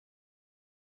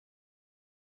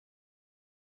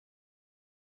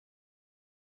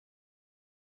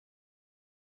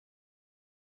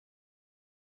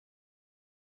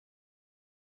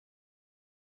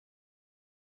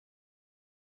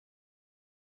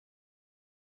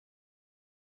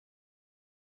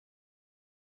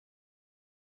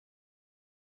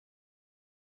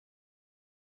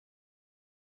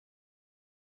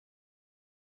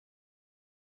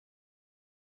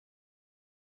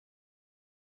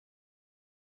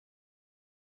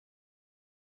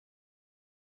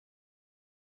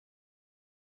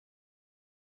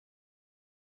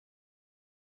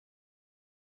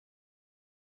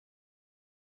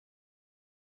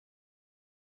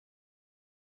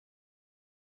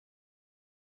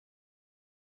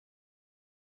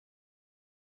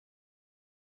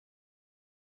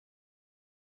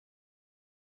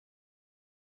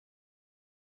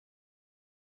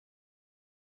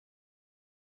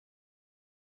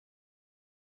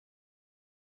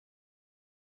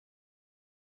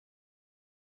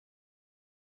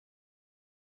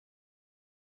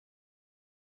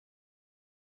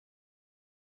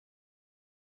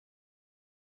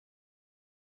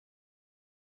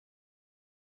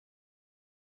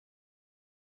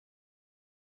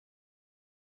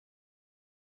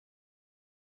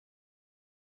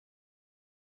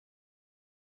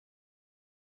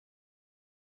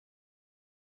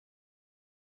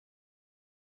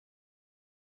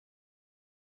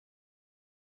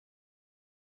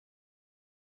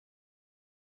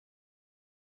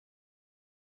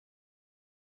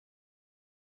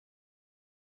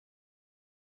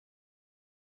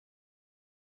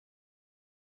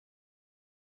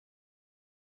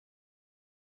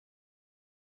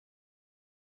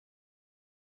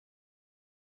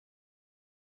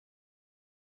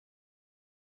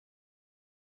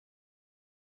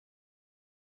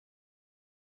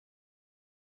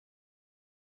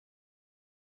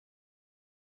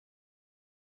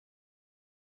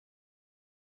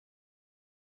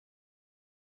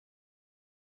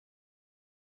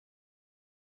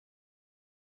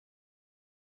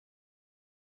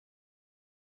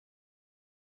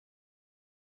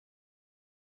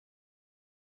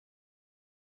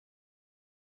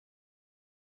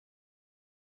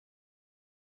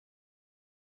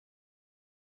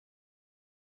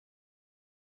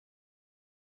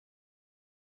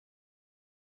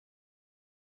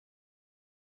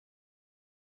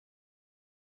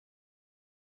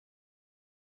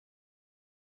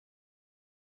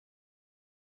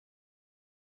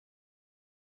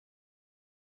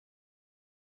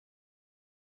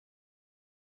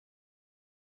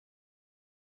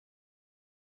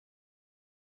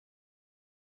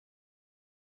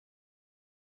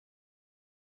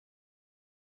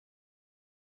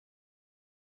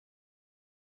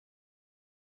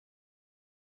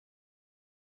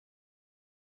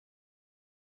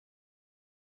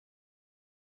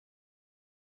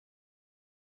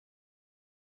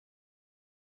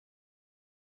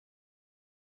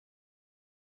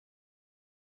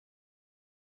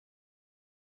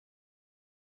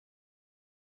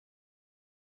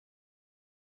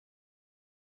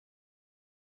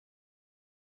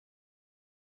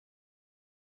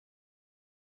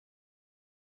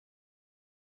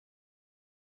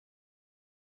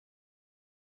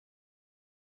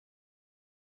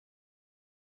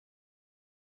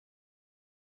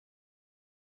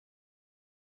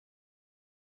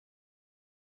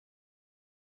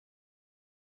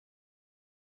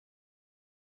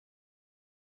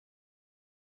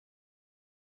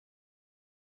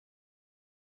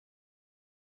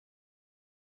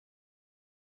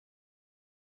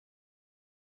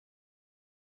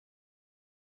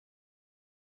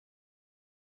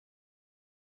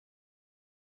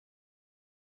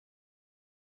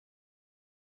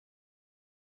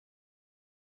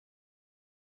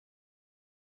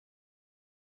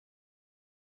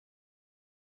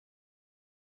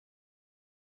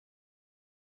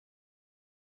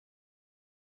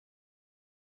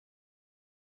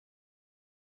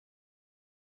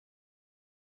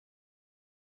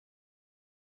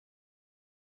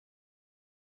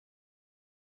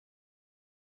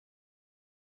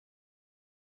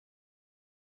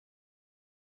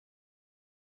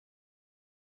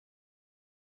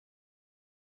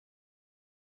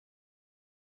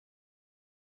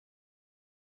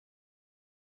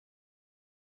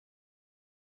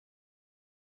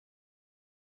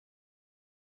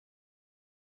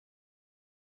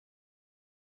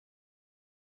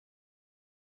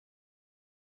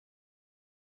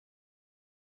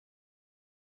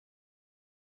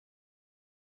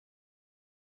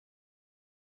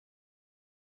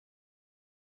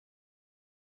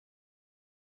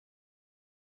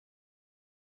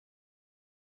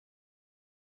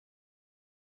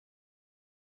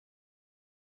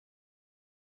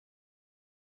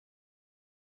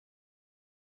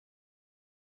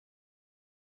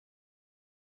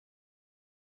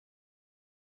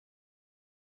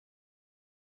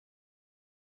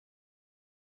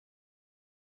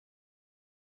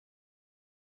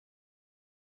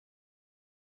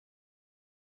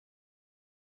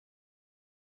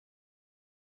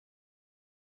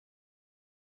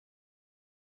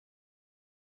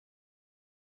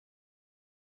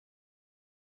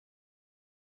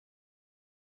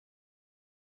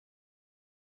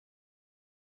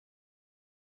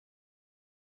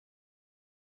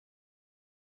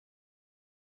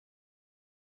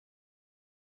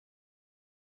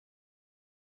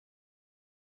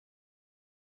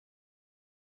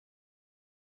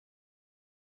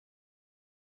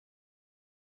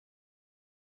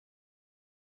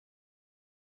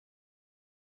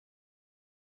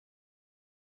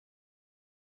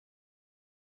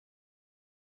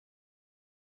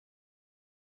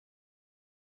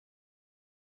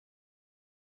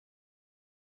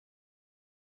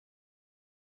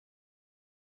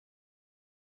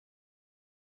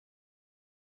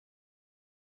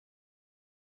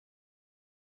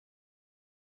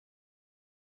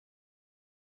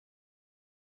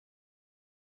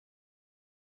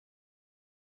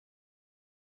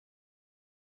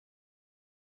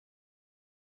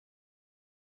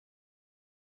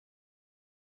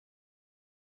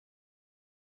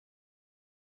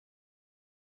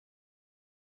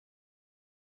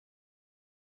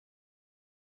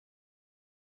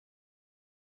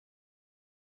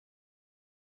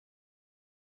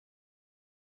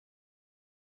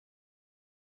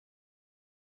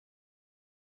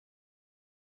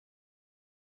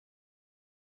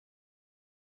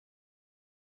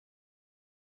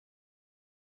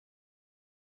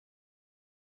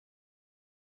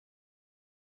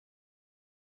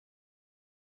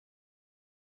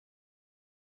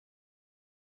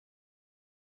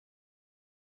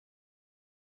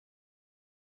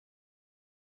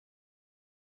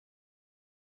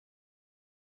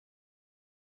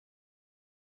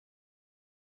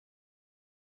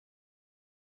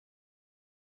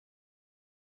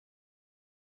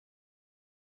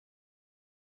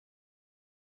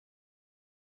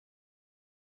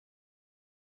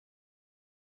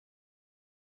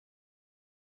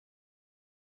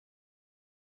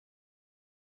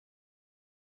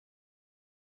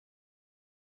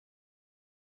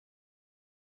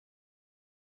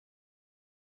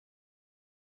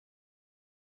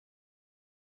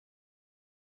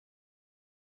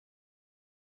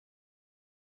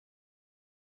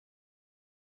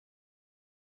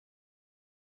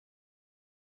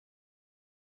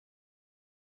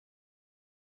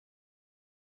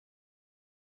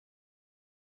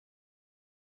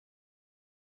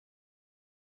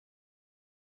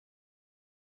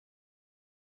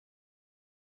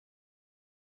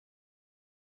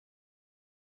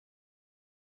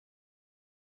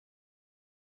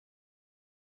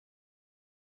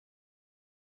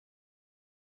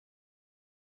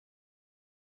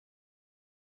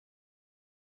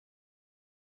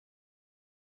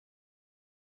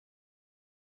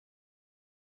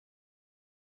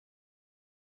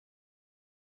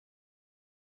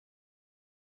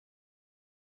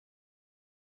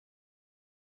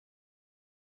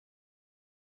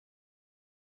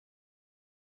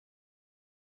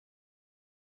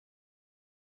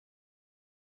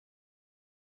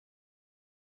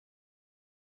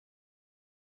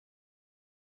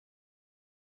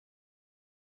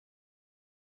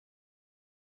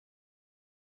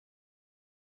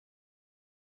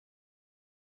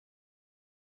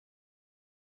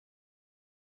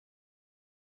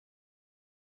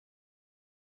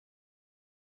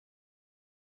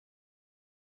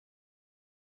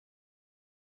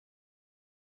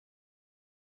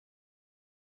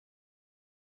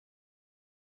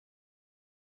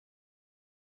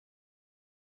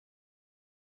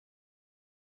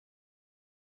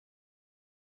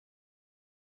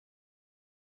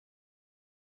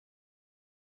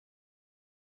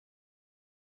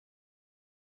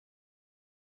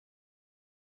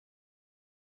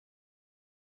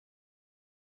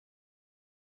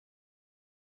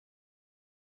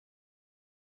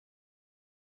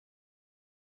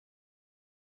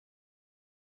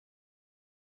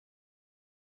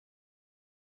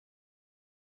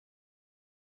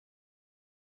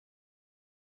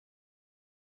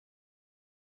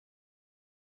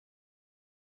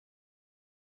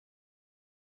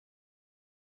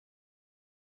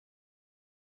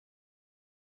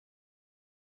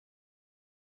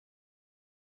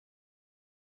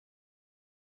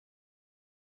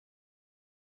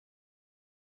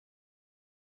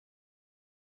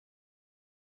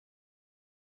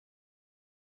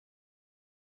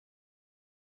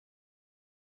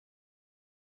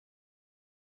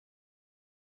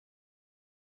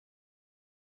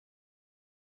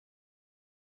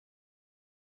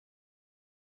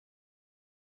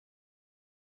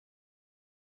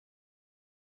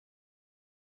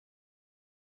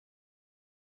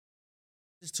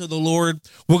To the Lord.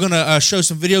 We're going to show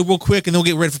some video real quick, and then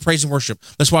we'll get ready for praise and worship.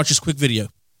 Let's watch this quick video.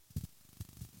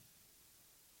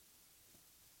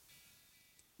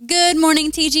 Good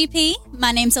morning, TGP.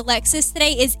 My name's Alexis.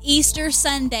 Today is Easter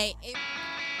Sunday.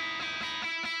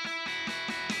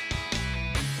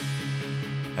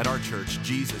 At our church,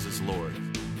 Jesus is Lord.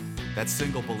 That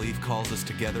single belief calls us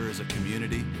together as a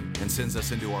community and sends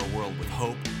us into our world with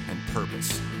hope and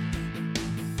purpose.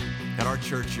 At our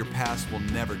church, your past will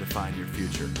never define your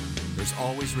future. There's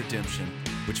always redemption,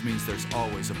 which means there's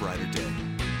always a brighter day.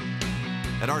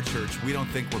 At our church, we don't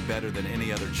think we're better than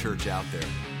any other church out there.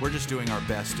 We're just doing our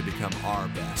best to become our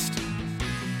best.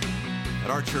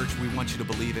 At our church, we want you to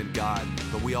believe in God,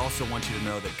 but we also want you to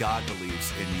know that God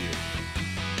believes in you.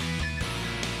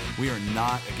 We are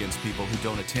not against people who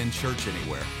don't attend church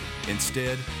anywhere.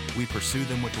 Instead, we pursue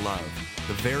them with love,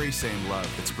 the very same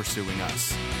love that's pursuing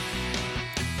us.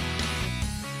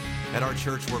 At our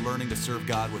church, we're learning to serve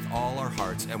God with all our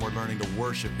hearts, and we're learning to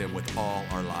worship Him with all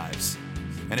our lives.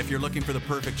 And if you're looking for the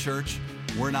perfect church,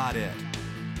 we're not it.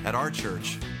 At our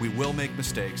church, we will make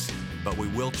mistakes, but we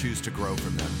will choose to grow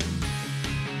from them.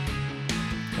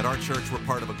 At our church, we're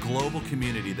part of a global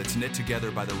community that's knit together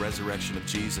by the resurrection of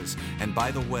Jesus. And by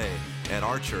the way, at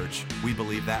our church, we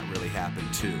believe that really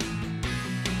happened too.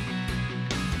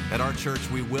 At our church,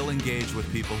 we will engage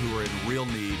with people who are in real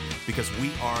need because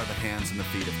we are the hands and the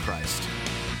feet of Christ.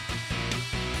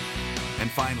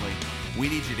 And finally, we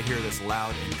need you to hear this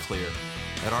loud and clear.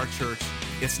 At our church,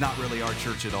 it's not really our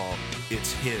church at all.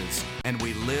 It's His. And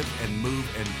we live and move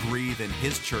and breathe in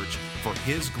His church for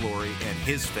His glory and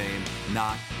His fame,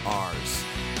 not ours.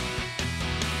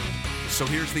 So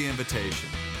here's the invitation.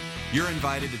 You're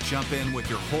invited to jump in with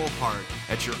your whole heart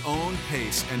at your own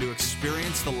pace and to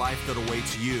experience the life that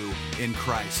awaits you in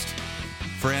Christ.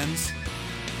 Friends,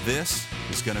 this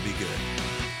is going to be good.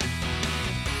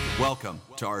 Welcome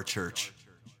to our church.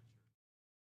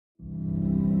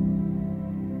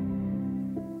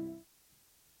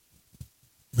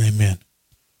 Amen.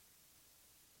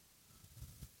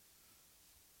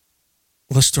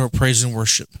 Let's start praise and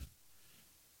worship.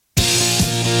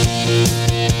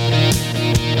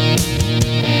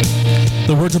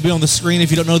 The words will be on the screen if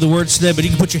you don't know the words today, but you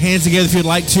can put your hands together if you'd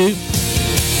like to.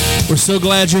 We're so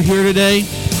glad you're here today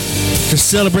to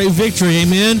celebrate victory.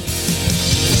 Amen.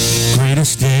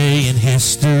 Greatest day in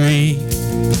history.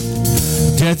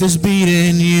 Death is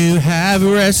beaten, you have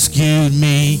rescued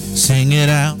me. Sing it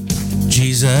out.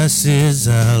 Jesus is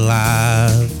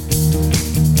alive.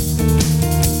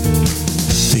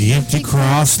 The empty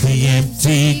cross, the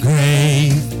empty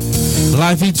grave.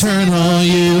 Life eternal,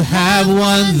 you have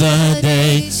won the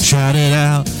day. Shout it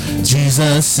out.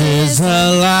 Jesus is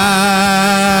alive.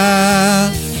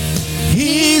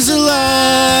 He's alive.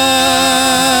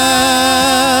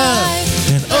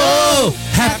 And oh,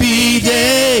 happy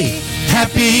day,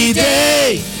 happy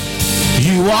day.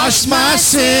 You washed my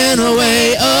sin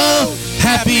away. Oh,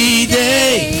 happy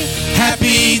day,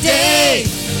 happy day.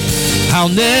 I'll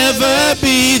never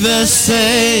be the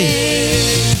same.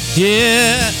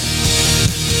 Yeah.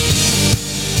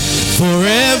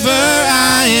 Forever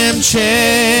I am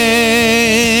changed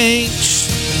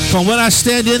from when I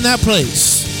stand in that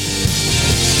place.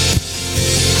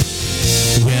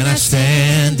 When I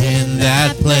stand in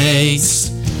that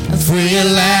place, I'm free at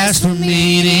last from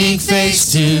meeting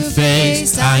face to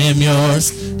face. I am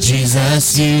yours,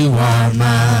 Jesus, you are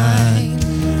mine.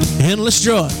 Endless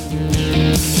joy.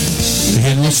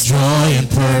 Endless joy and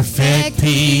perfect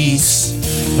peace.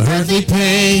 Earthly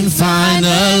pain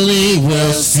finally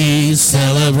will cease.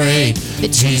 Celebrate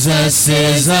that Jesus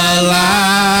is alive.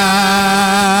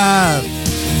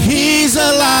 He's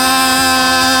alive.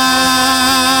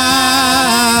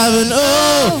 And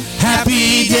oh,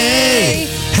 happy day,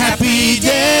 happy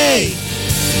day.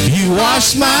 You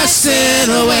washed my sin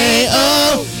away.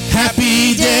 Oh,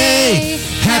 happy day,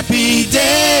 happy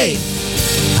day.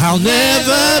 I'll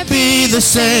never be the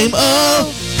same.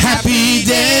 Oh, happy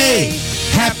day,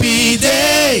 happy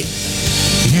day.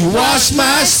 You washed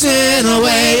my sin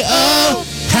away. Oh,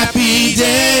 happy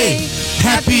day,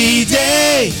 happy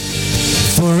day.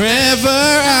 Forever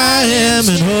I am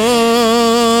in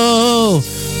oh,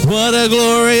 what a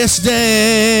glorious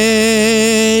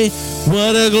day.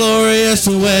 What a glorious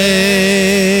way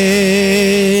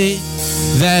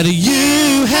that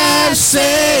you have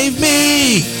saved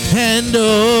me. And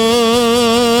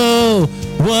oh,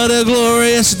 what a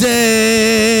glorious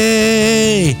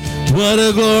day, what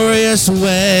a glorious way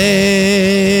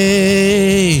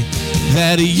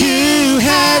that you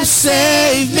have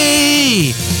saved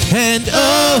me. And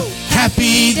oh,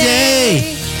 happy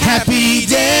day, happy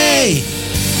day.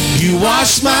 You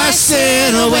washed my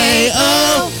sin away.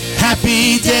 Oh,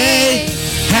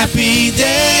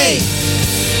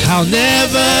 I'll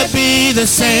never be the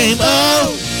same.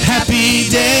 Oh, happy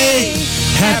day,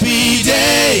 happy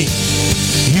day.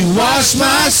 You wash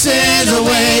my sins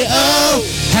away. Oh,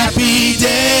 happy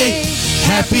day,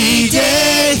 happy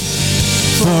day.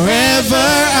 Forever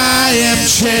I am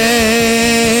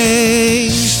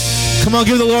changed. Come on,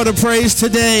 give the Lord a praise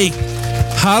today.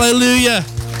 Hallelujah.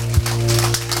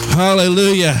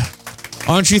 Hallelujah.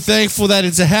 Aren't you thankful that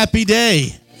it's a happy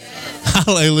day? Yes.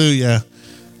 Hallelujah.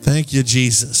 Thank you,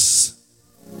 Jesus.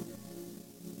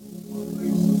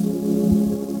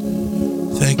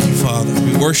 Thank you, Father.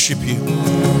 We worship you.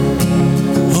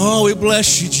 Oh, we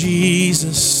bless you,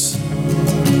 Jesus.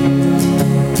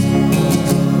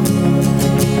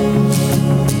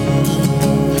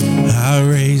 I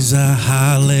raise a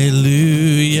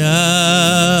hallelujah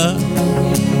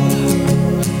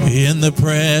in the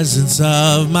presence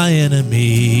of my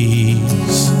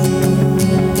enemies.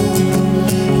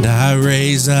 And I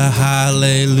raise a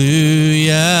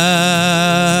hallelujah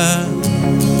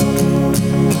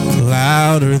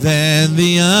louder than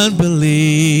the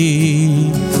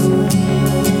unbelief.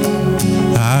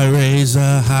 I raise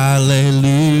a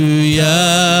hallelujah.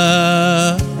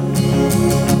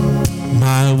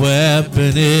 My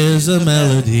weapon is a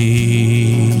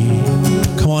melody.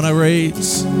 Come on, I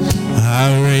raise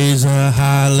a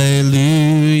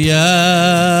hallelujah.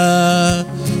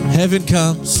 Heaven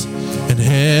comes, and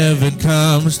heaven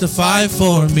comes to fight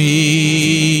for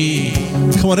me.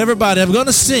 Come on, everybody, I'm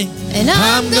gonna sing. And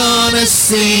I'm gonna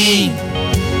sing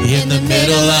in the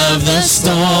middle of the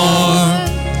storm.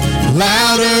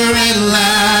 Louder and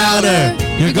louder,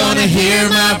 you're gonna hear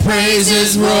my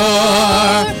praises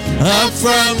roar. Up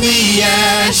from the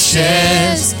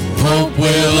ashes, hope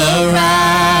will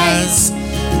arise.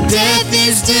 Death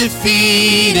is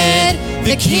defeated,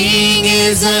 the King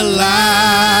is alive.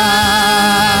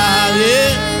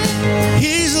 Yeah,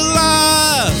 He's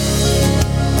alive.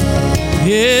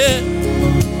 Yeah.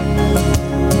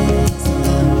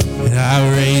 And I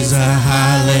raise a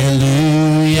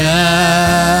hallelujah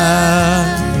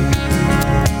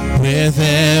with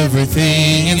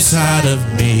everything inside of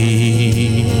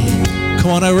me.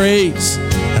 Come on, I raise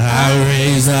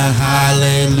a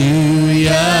hallelujah.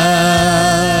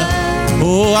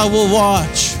 Oh, I will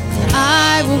watch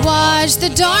the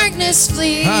darkness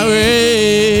flee. I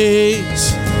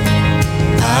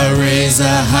raise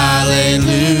a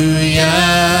hallelujah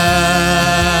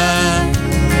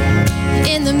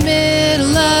In the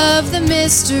middle of the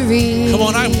mystery. Come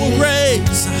on, I will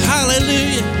raise a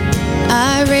hallelujah.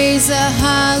 I raise a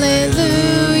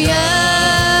hallelujah.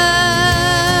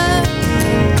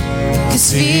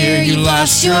 'Cause fear, you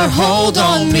lost your hold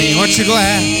on me. Aren't you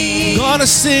glad? Gonna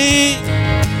sing.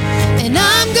 And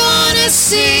I'm gonna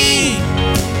sing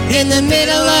in the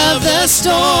middle of the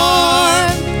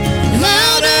storm.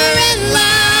 Louder and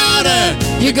louder,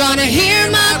 you're gonna hear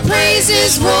my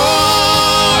praises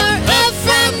roar. Up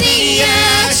from the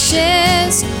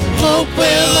ashes, hope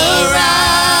will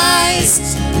arise.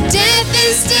 Death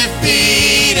is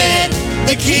defeated,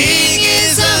 the King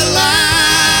is alive.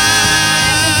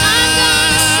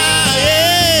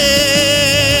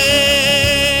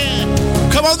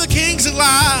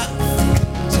 Alive.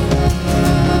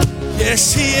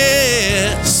 Yes, He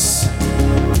is.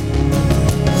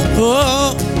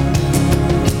 Oh,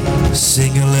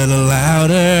 sing a little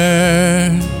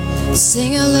louder.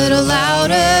 Sing a little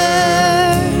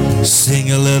louder. Sing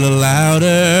a little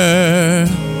louder.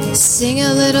 Sing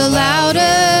a little louder.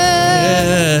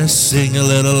 Yes, sing a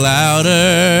little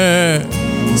louder.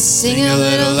 Sing a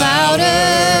little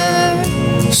louder.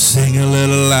 Sing a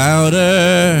little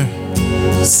louder.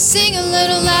 Sing a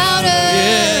little louder.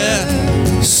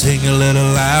 Yeah. Sing a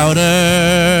little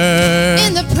louder.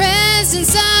 In the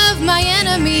presence of my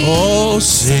enemy. Oh,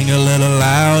 sing a little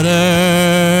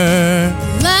louder.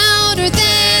 Louder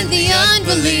than the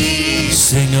unbelief.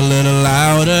 Sing a little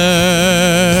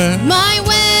louder. My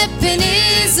weapon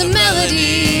is a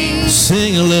melody.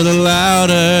 Sing a little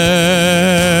louder.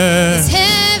 As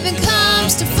heaven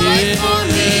comes to fight for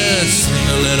me. Sing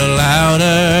a little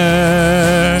louder.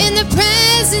 In the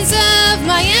presence of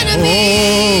my enemy.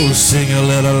 Oh, sing a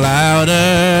little louder.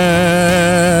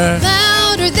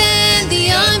 Louder than the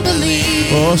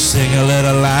unbelief. Oh, sing a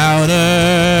little louder.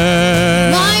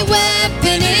 My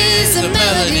weapon is a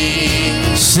melody.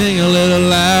 Sing a little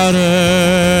louder.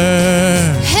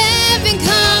 Heaven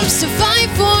comes to fight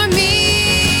for me.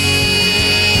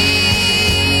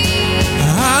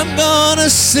 I'm gonna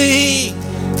sing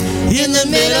in the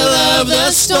middle of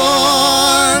the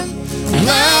storm.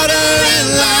 Louder and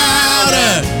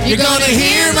louder, you're gonna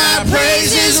hear my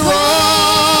praises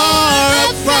roar.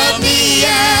 Up from the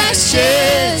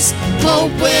ashes,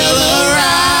 hope will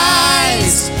arise.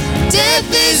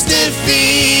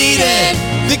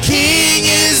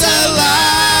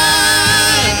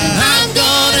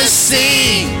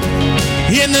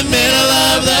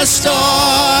 of the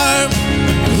storm.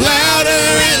 Louder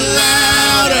and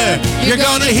louder, you're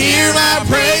gonna hear my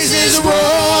praises roar.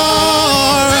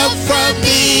 Up from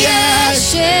the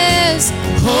ashes,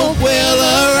 hope will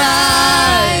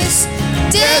arise.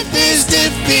 Death is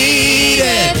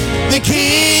defeated, the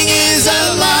King is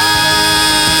alive.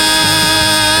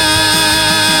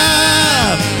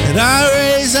 And I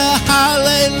raise a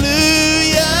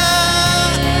hallelujah.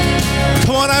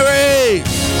 Come on, I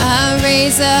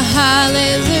raise a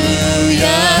hallelujah.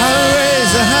 I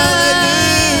raise a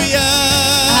hallelujah.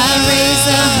 I raise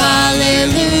a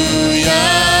hallelujah.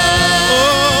 Oh,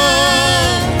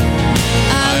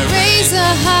 I raise a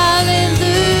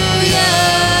hallelujah.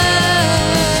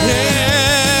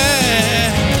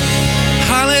 yeah.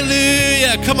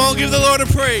 Hallelujah. Come on, give the Lord a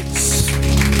praise.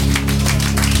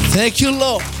 Thank you,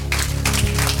 Lord.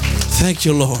 Thank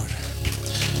you, Lord.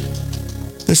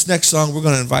 This next song, we're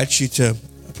going to invite you to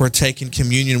partake in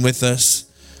communion with us.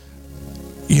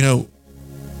 You know,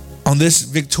 on this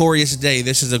victorious day,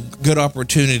 this is a good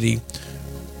opportunity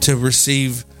to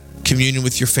receive communion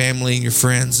with your family and your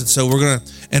friends. And so we're going to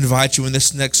invite you when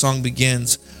this next song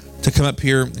begins to come up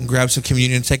here and grab some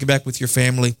communion, take it back with your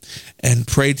family and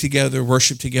pray together,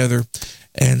 worship together,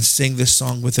 and sing this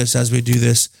song with us as we do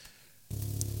this.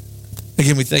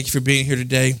 Again, we thank you for being here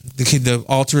today. The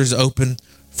altar is open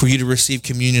for you to receive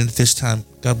communion at this time.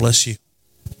 God bless you.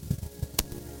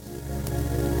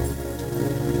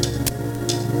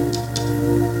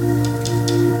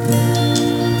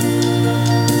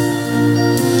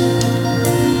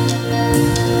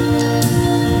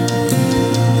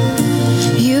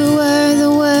 You were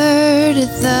the Word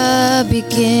at the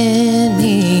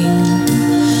beginning,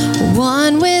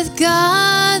 one with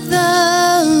God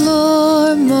the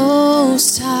Lord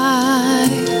Most High.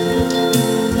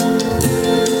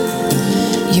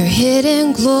 Your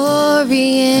hidden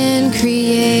glory in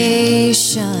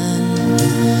creation,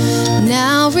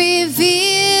 now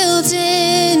revealed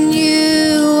in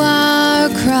you, our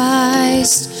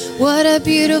Christ. What a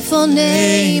beautiful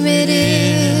name it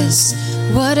is.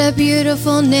 What a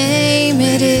beautiful name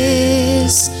it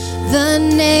is. The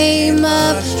name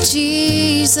of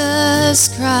Jesus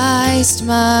Christ,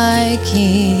 my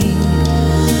King.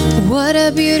 What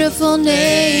a beautiful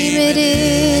name it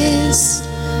is.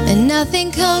 And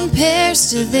nothing compares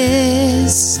to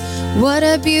this. What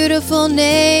a beautiful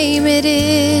name it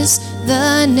is.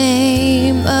 The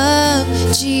name of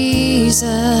Jesus.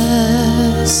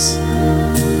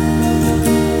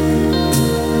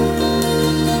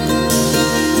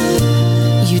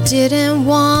 You didn't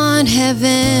want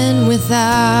heaven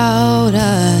without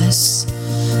us.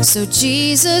 So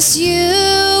Jesus,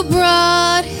 you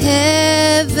brought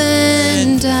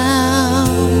heaven down.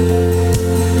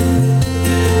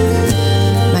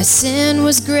 My sin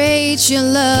was great, your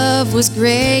love was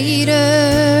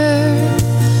greater.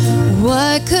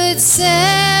 What could separate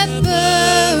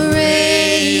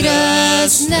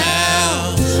us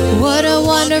now? What a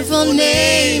wonderful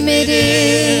name it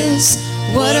is.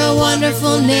 What a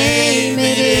wonderful name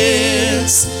it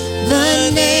is.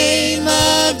 The name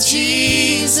of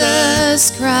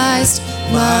Jesus Christ,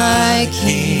 my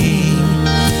King.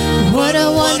 What a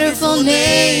wonderful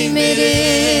name it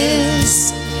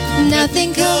is.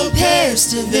 Nothing compares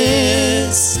to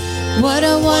this. What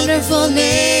a wonderful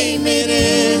name it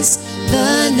is.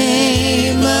 The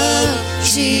name of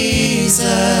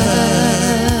Jesus.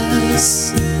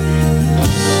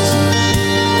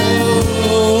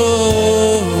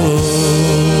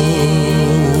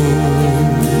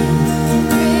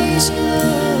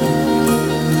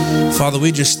 Father,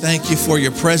 we just thank you for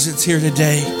your presence here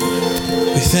today.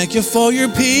 We thank you for your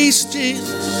peace, Jesus.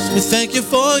 We thank you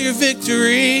for your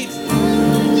victory.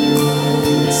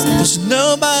 There's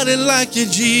nobody like you,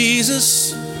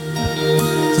 Jesus.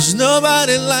 There's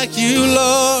nobody like you,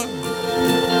 Lord.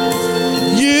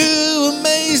 You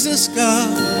amaze us,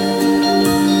 God.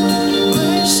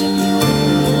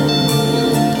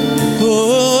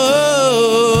 Oh,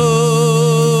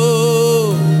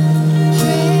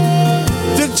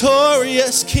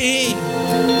 victorious King,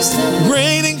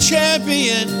 reigning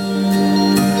champion.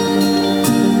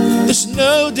 There's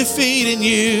no defeat in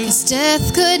you. 'Cause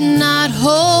death could not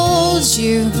hold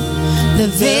you. The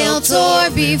veil tore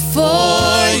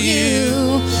before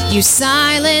you. You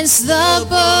silenced the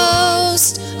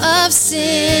boast of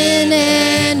sin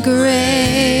and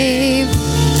grave.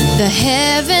 The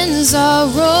heavens are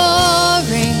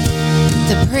roaring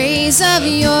the praise of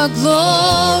your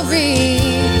glory.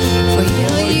 For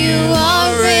you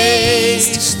are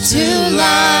raised to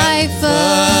life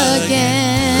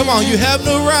again. Come on, you have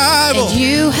no rival. And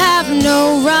you have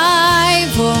no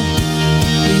rival.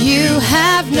 You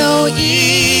have no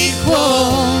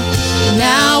equal.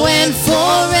 Now and forever,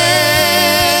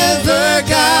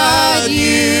 God,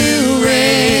 you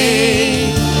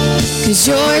reign. 'Cause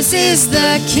yours is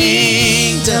the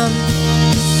kingdom,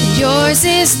 yours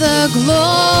is the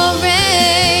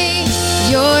glory,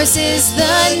 yours is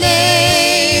the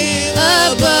name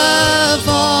above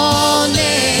all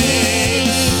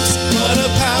names. What a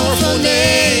powerful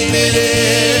name it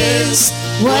is.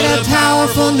 What a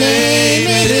powerful name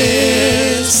it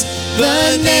is.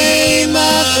 The name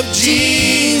of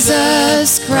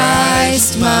Jesus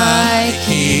Christ, my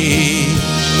King.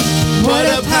 What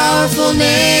a powerful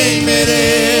name it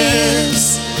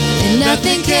is, and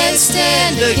nothing can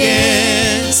stand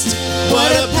against.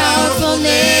 What a powerful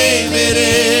name it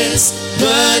is,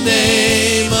 the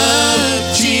name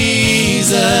of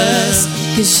Jesus.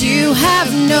 'Cause you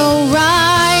have no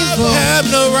rival, Have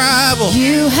no rival.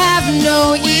 you have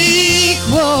no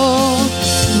equal.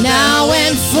 Now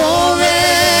and forever,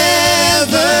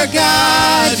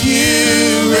 God,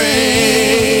 you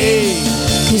reign.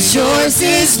 'Cause yours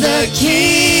is the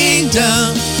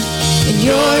kingdom, and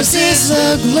yours is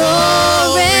the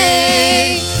glory,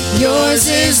 yours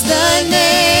is the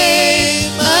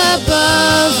name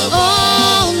above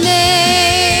all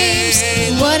names.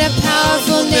 What a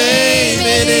powerful name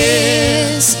it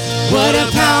is. What a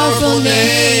powerful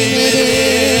name it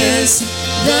is.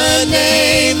 The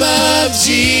name of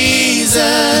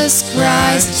Jesus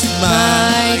Christ,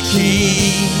 my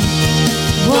King.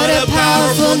 What a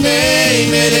powerful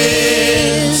name it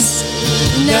is.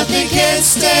 Nothing can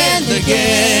stand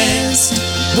against.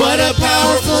 What a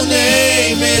powerful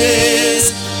name it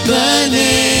is. The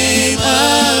name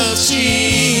of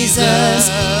Jesus.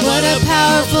 What a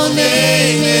powerful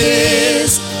name it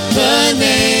is. The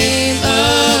name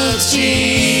of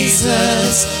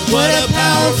Jesus. What a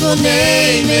powerful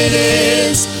name it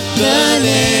is. The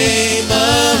name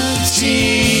of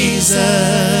Jesus.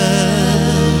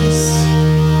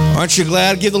 Aren't you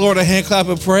glad? Give the Lord a hand clap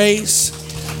of praise.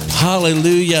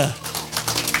 Hallelujah.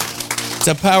 It's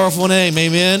a powerful name.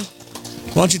 Amen.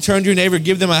 Why don't you turn to your neighbor,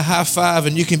 give them a high five,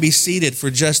 and you can be seated for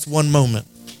just one moment.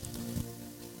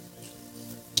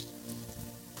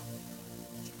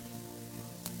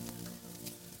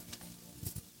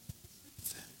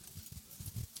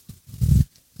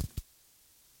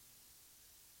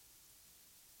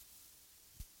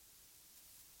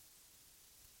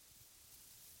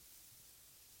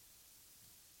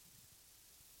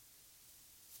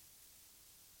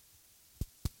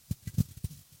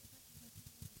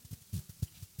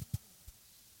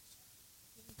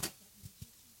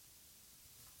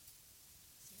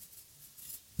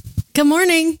 Good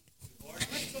morning.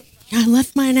 I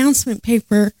left my announcement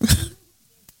paper.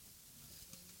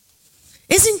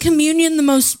 Isn't communion the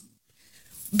most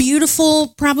beautiful,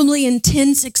 probably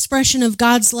intense expression of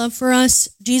God's love for us,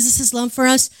 Jesus' love for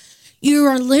us? You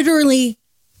are literally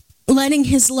letting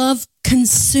his love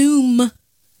consume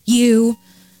you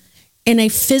in a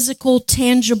physical,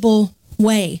 tangible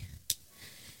way.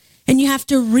 And you have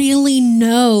to really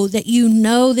know that you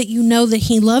know that you know that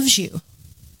he loves you.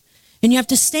 And you have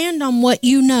to stand on what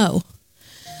you know.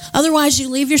 Otherwise, you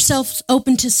leave yourself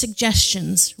open to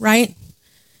suggestions, right?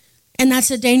 And that's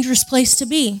a dangerous place to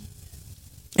be.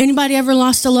 Anybody ever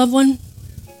lost a loved one?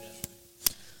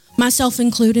 Myself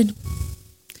included.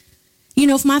 You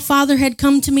know, if my father had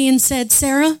come to me and said,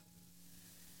 Sarah,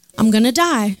 I'm going to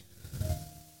die,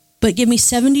 but give me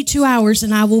 72 hours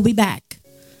and I will be back.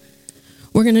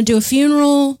 We're going to do a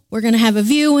funeral. We're going to have a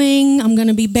viewing. I'm going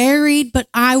to be buried, but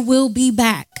I will be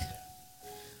back.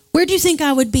 Where do you think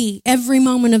I would be every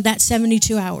moment of that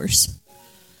 72 hours?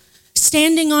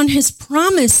 Standing on his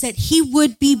promise that he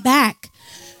would be back.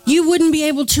 You wouldn't be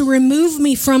able to remove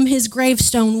me from his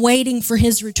gravestone waiting for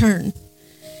his return.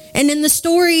 And in the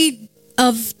story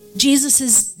of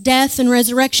Jesus' death and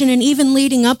resurrection and even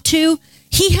leading up to,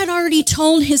 he had already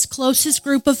told his closest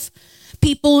group of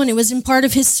people, and it was in part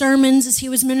of his sermons as he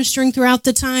was ministering throughout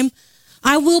the time,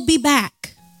 I will be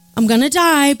back. I'm going to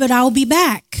die, but I'll be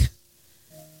back.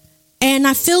 And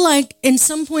I feel like in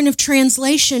some point of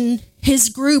translation, his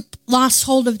group lost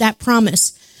hold of that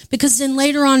promise. Because then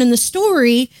later on in the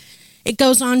story, it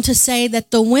goes on to say that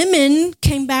the women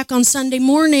came back on Sunday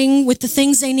morning with the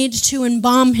things they needed to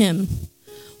embalm him.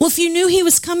 Well, if you knew he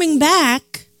was coming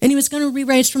back and he was going to be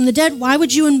raised from the dead, why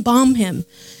would you embalm him?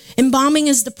 Embalming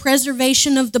is the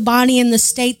preservation of the body in the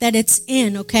state that it's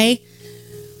in, okay?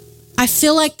 I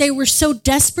feel like they were so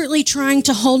desperately trying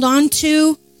to hold on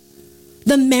to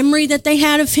the memory that they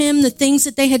had of him, the things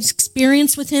that they had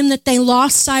experienced with him, that they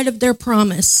lost sight of their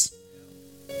promise.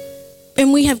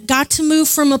 And we have got to move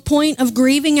from a point of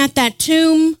grieving at that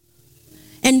tomb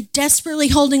and desperately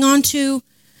holding on to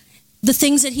the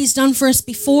things that he's done for us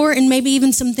before, and maybe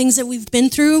even some things that we've been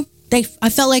through. I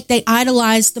felt like they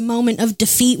idolized the moment of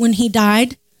defeat when he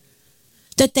died,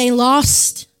 that they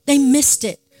missed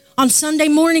it. On Sunday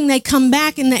morning, they come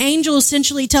back, and the angel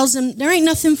essentially tells them, there ain't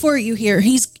nothing for you here.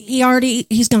 He's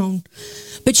gone.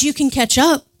 But you can catch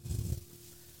up.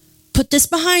 Put this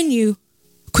behind you.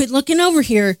 Quit looking over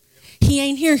here. He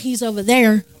ain't here. He's over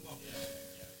there.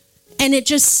 And it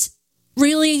just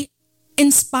really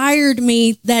inspired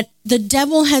me that the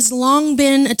devil has long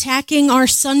been attacking our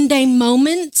Sunday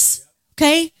moments,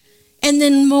 okay? And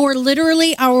then more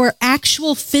literally, our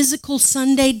actual physical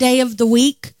Sunday day of the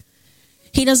week.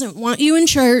 He doesn't want you in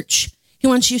church. He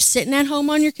wants you sitting at home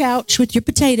on your couch with your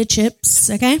potato chips,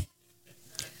 okay?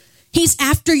 He's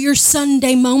after your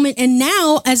Sunday moment. And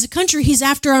now, as a country, he's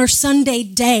after our Sunday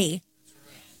day.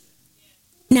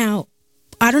 Now,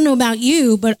 I don't know about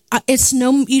you, but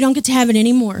you don't get to have it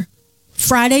anymore.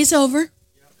 Friday's over.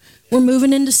 We're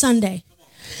moving into Sunday.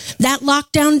 That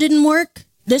lockdown didn't work.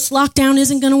 This lockdown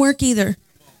isn't going to work either.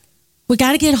 We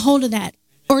got to get a hold of that,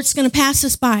 or it's going to pass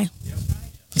us by.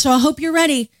 So I hope you're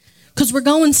ready, because we're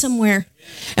going somewhere,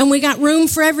 and we got room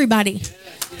for everybody.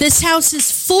 This house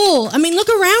is full. I mean, look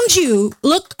around you.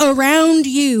 Look around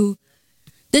you.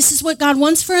 This is what God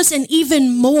wants for us, and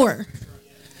even more.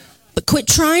 But quit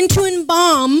trying to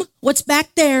embalm what's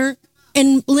back there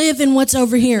and live in what's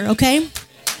over here, okay?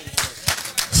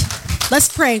 Let's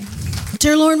pray.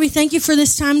 Dear Lord, we thank you for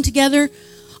this time together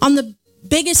on the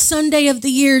biggest Sunday of the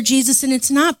year, Jesus. And it's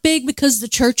not big because the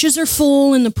churches are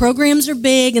full and the programs are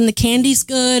big and the candy's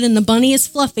good and the bunny is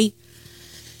fluffy.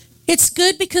 It's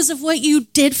good because of what you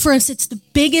did for us. It's the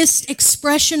biggest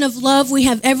expression of love we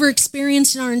have ever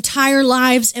experienced in our entire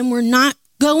lives. And we're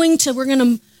going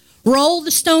to roll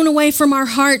the stone away from our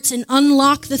hearts and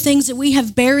unlock the things that we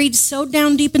have buried so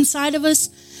down deep inside of us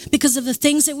because of the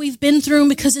things that we've been through and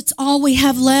because it's all we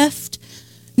have left.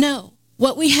 No,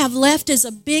 what we have left is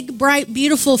a big, bright,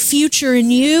 beautiful future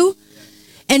in you.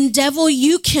 And devil,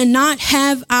 you cannot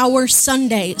have our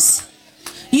Sundays.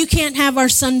 You can't have our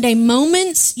Sunday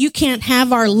moments. You can't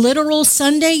have our literal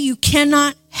Sunday. You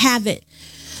cannot have it.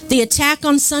 The attack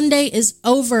on Sunday is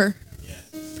over.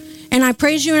 And I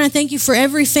praise you and I thank you for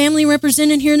every family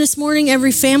represented here this morning,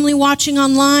 every family watching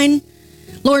online.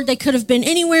 Lord, they could have been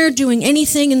anywhere doing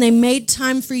anything, and they made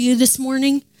time for you this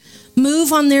morning.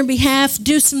 Move on their behalf.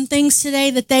 Do some things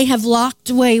today that they have locked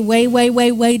away,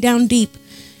 way down deep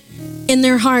in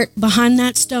their heart behind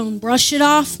that stone. Brush it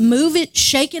off, move it,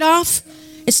 shake it off.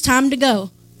 It's time to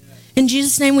go. In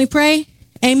Jesus' name we pray.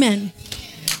 Amen.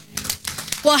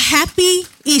 Well, happy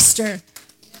Easter.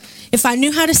 If I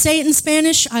knew how to say it in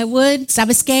Spanish, I would.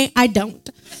 ¿Sabes qué? I don't.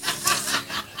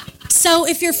 So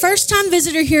if you're a first-time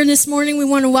visitor here this morning, we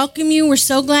want to welcome you. We're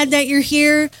so glad that you're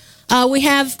here. We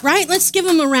have, right? Let's give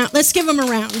them a round. Let's give them a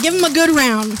round. Give them a good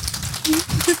round.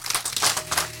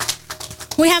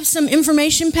 We have some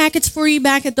information packets for you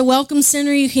back at the Welcome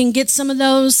Center. You can get some of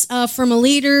those from a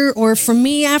leader or from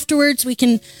me afterwards. We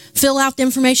can fill out the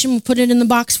information. We'll put it in the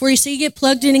box for you so you get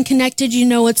plugged in and connected. You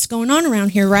know what's going on around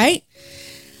here, right?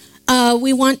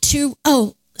 We want to,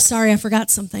 sorry, I forgot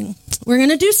something. We're going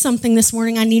to do something this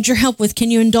morning I need your help with.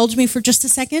 Can you indulge me for just a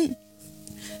second?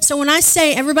 So when I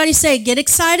say, everybody say, get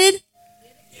excited,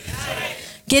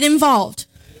 get involved.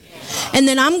 And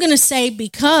then I'm going to say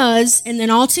because, and then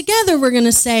all together we're going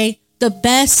to say the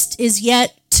best is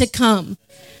yet to come.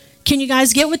 Can you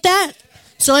guys get with that?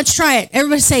 So let's try it.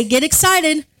 Everybody say, get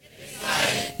excited,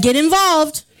 get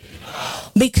involved,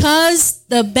 because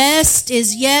the best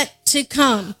is yet to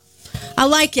come. I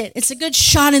like it. It's a good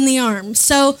shot in the arm.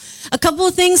 So a couple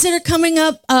of things that are coming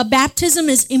up. Baptism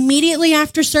is immediately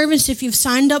after service. If you've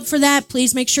signed up for that,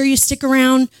 please make sure you stick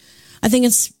around. I think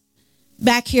it's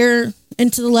back here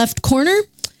into the left corner.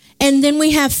 And then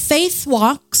we have faith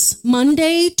walks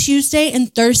Monday, Tuesday,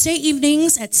 and Thursday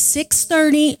evenings at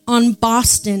 6:30 on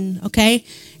Boston, okay?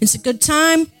 It's a good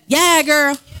time. Yeah,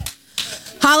 girl.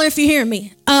 Holler if you hear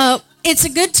me. It's a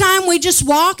good time. We just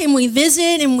walk and we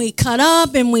visit and we cut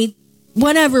up and we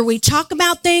talk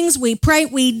about things. We pray.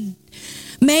 We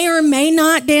may or may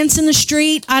not dance in the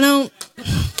street. I don't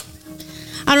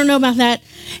know about that.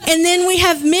 And then we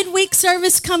have midweek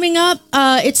service coming up.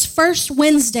 It's first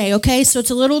Wednesday, okay? So it's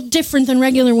a little different than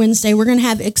regular Wednesday. We're going to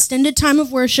have extended time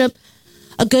of worship,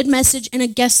 a good message, and a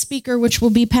guest speaker, which will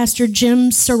be Pastor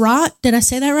Jim Surratt. Did I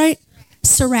say that right?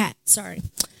 Surratt, sorry.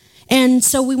 And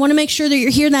so we want to make sure that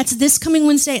you're here. That's this coming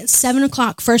Wednesday at 7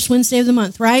 o'clock, first Wednesday of the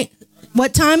month, right?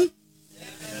 What time?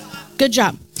 Good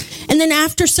job. And then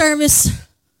after service,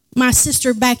 my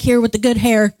sister back here with the good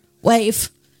hair, wave.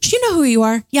 Do you know who you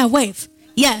are? Yeah, wave.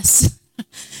 Yes.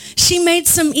 She made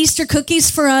some Easter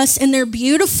cookies for us, and they're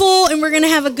beautiful, and we're going to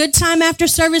have a good time after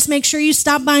service. Make sure you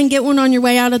stop by and get one on your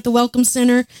way out at the Welcome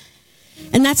Center.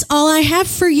 And that's all I have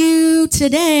for you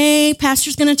today.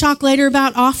 Pastor's going to talk later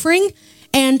about offering.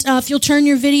 And if you'll turn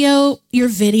your video,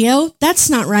 that's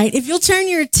not right. If you'll turn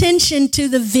your attention to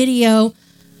the video,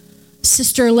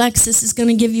 Sister Alexis is going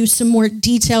to give you some more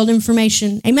detailed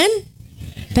information. Amen?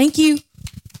 Thank you.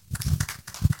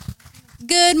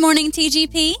 Good morning,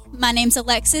 TGP. My name's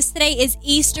Alexis. Today is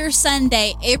Easter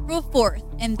Sunday, April 4th,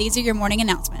 and these are your morning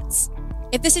announcements.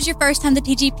 If this is your first time to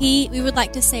TGP, we would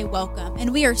like to say welcome,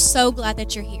 and we are so glad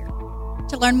that you're here.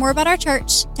 To learn more about our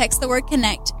church, text the word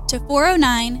CONNECT to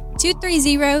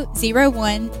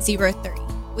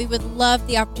 409-230-0103. We would love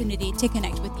the opportunity to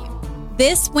connect with you.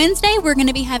 This Wednesday, we're going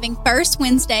to be having First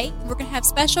Wednesday. We're going to have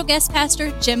special guest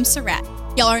pastor Jim Surratt.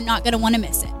 Y'all are not going to want to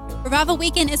miss it. Revival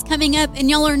Weekend is coming up, and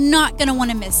y'all are not going to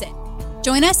want to miss it.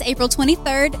 Join us April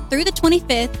 23rd through the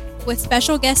 25th with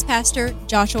special guest pastor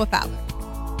Joshua Fowler.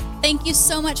 Thank you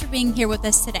so much for being here with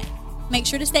us today. Make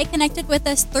sure to stay connected with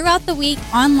us throughout the week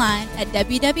online at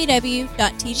www.tgp.church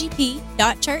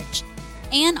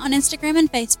and on Instagram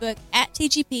and Facebook at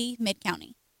TGP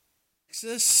Mid-County.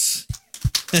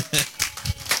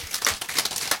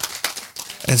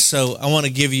 And so I want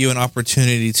to give you an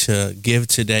opportunity to give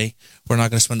today. We're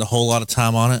not going to spend a whole lot of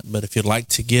time on it, but if you'd like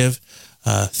to give,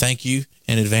 thank you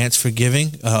in advance for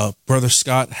giving. Brother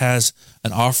Scott has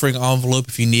an offering envelope.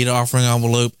 If you need an offering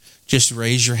envelope, just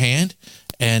raise your hand,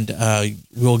 and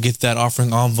we'll get that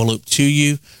offering envelope to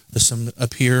you. There's some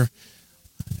up here,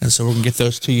 and so we're going to get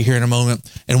those to you here in a moment.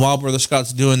 And while Brother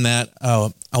Scott's doing that,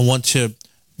 I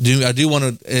do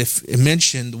want to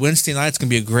mention Wednesday night's going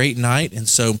to be a great night, and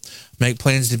so make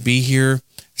plans to be here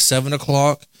 7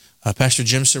 o'clock. Pastor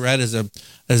Jim Surratt is a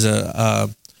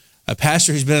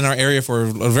pastor who's been in our area for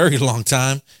a very long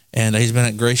time, and he's been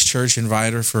at Grace Church in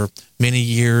Vidor for many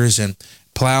years and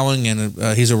plowing, and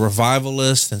he's a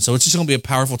revivalist, and so it's just going to be a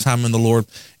powerful time in the Lord.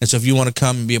 And so if you want to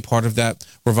come and be a part of that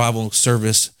revival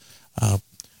service,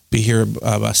 be here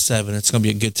by 7. It's going to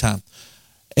be a good time.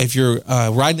 If you're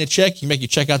writing a check, you make your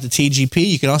check out to TGP.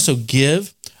 You can also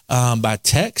give by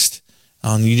text.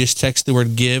 You just text the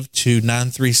word give to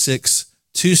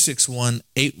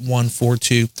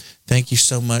 936-261-8142. Thank you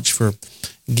so much for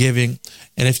giving.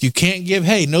 And if you can't give,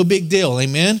 hey, no big deal.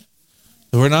 Amen.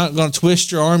 We're not going to twist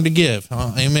your arm to give.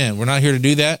 Amen. We're not here to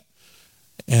do that.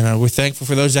 And we're thankful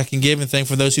for those that can give and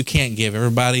thankful for those who can't give.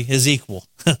 Everybody is equal.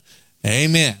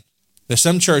 Amen. There's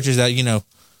some churches that,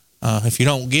 if you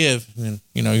don't give, then,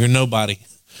 you're nobody.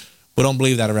 We don't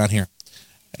believe that around here.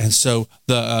 And so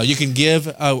you can give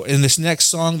in this next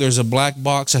song. There's a black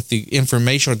box at the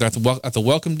information or at the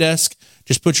welcome desk.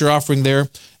 Just put your offering there,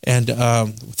 and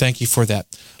thank you for that.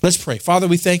 Let's pray. Father,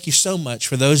 we thank you so much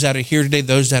for those that are here today,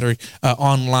 those that are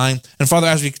online. And Father,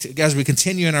 as we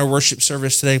continue in our worship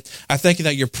service today, I thank you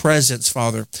that your presence,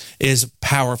 Father, is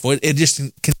powerful. It just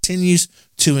continues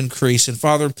to increase. And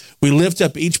Father, we lift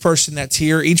up each person that's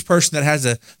here, each person that has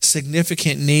a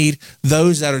significant need,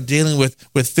 those that are dealing with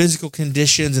physical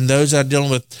conditions and those that are dealing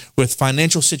with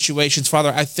financial situations.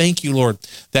 Father, I thank you, Lord,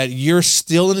 that you're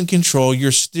still in control.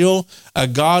 You're still a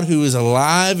God who is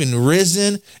alive and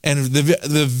risen, and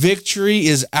the victory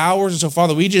is ours. And so,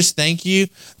 Father, we just thank you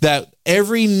that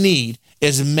every need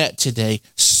is met today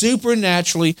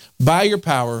supernaturally by your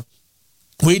power.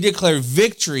 We declare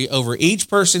victory over each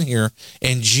person here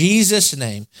in Jesus'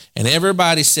 name. And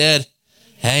everybody said,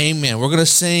 amen. We're going to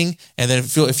sing, and then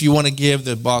if you want to give,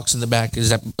 the box in the back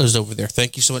is over there.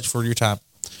 Thank you so much for your time.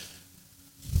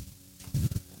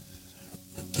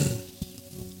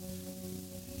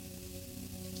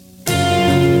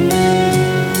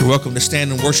 You're welcome to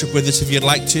stand and worship with us if you'd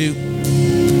like to.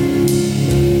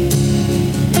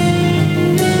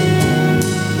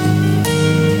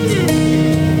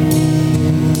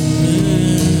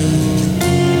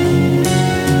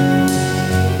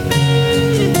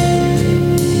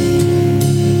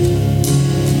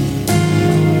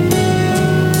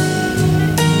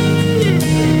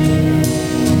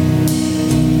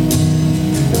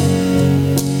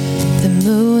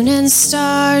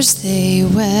 Stars they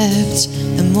wept,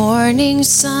 the morning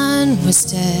sun was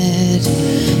dead,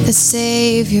 the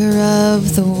Savior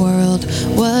of the world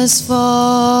was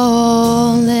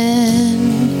fallen,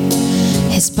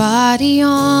 his body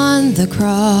on the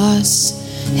cross,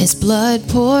 his blood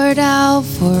poured out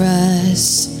for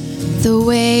us, the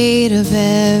weight of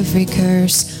every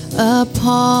curse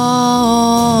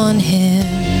upon him.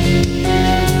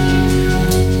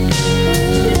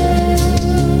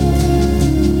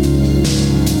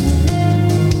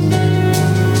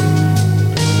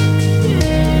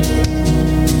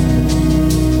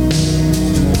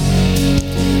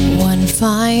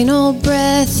 final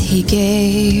breath he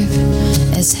gave,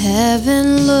 as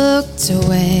heaven looked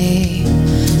away,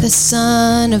 the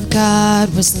Son of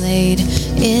God was laid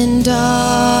in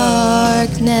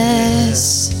darkness.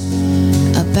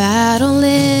 A battle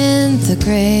in the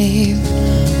grave,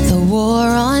 the war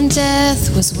on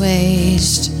death was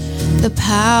waged, the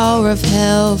power of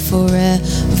hell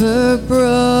forever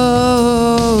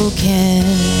broken.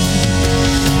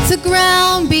 The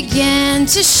ground began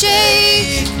to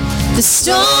shake, the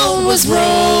stone was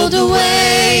rolled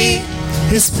away.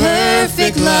 His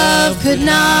perfect love could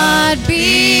not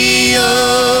be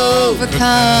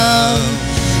overcome.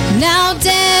 Now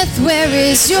death, where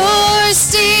is your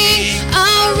sting?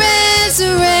 Our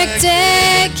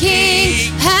resurrected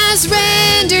King has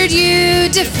rendered you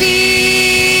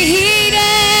defeated.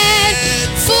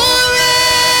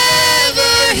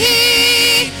 Forever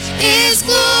he is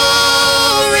glorified.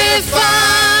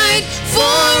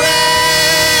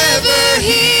 Forever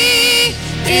he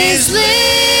is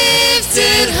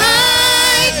lifted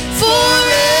high.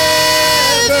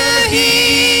 Forever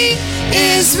he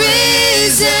is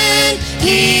risen.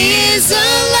 He is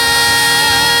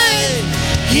alive.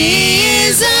 He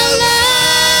is alive.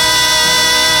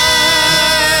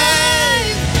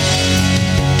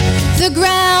 The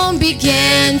ground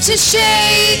began to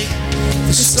shake,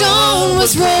 the stone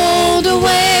was rolled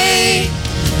away.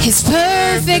 His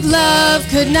perfect love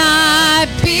could not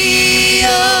be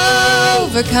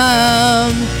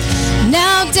overcome.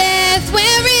 Now death,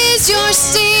 where is your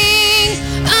sting?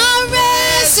 Our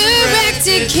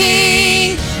resurrected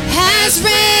King has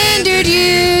rendered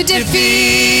you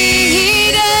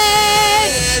defeated.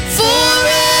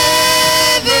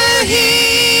 Forever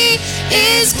he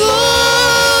is glorified.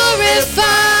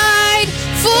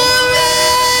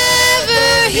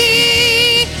 Forever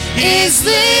he is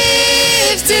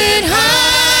lifted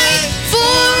high.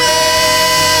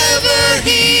 Forever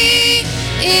he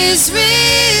is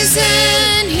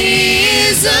risen. He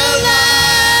is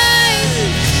alive.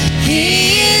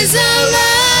 He is alive.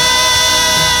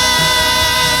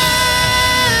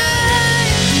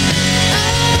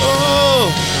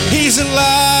 He's alive.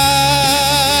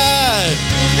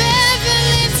 Forever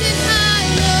lifted high,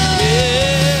 Lord.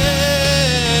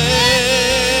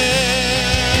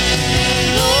 We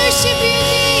worship you,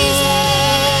 Jesus.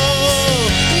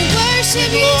 We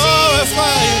worship you,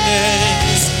 Glorify your name.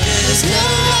 Jesus. There's no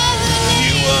other name.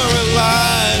 You are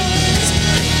alive.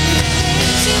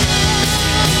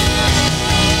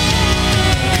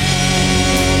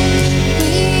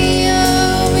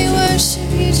 We worship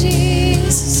you,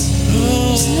 Jesus.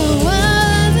 There's no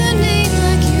other name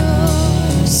like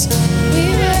yours. We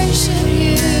worship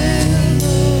you,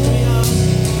 Lord.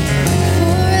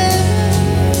 Forever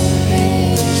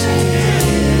praise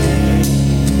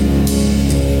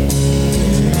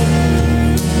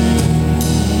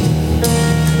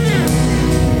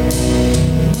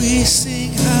We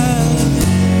sing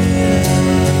hallelujah.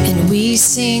 And we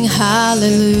sing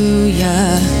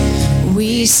hallelujah.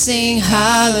 We sing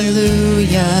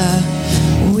hallelujah.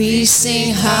 We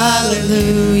sing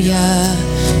hallelujah.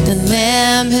 The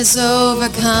Lamb has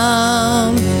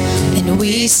overcome. And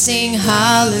we sing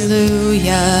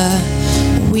hallelujah.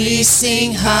 We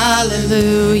sing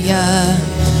hallelujah.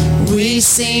 We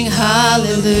sing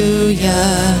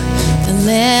hallelujah. The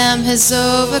Lamb has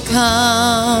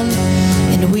overcome.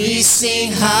 And we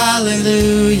sing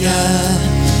hallelujah.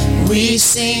 We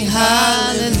sing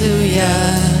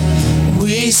hallelujah.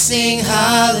 We sing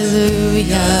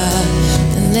hallelujah.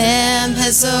 The Lamb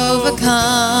has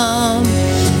overcome.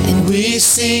 And we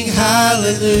sing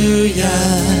hallelujah.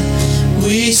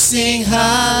 We sing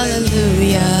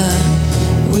hallelujah.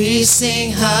 We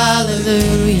sing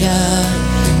hallelujah.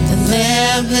 The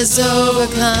Lamb has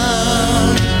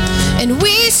overcome. And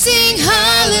we sing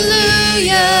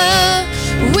hallelujah.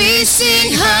 We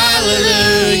sing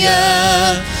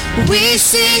hallelujah. We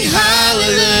sing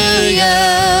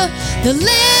hallelujah. The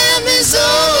Lamb is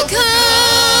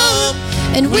overcome.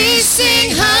 And we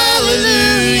sing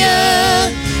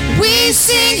hallelujah. We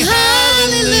sing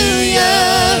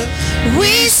hallelujah.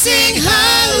 We sing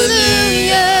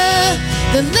hallelujah.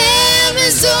 The Lamb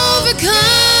is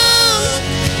overcome.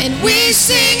 And we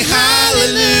sing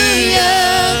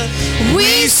hallelujah.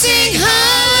 We sing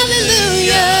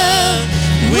hallelujah.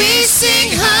 We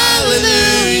sing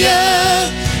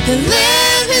hallelujah. The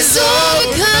Lamb is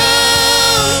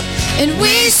overcome. And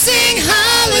we sing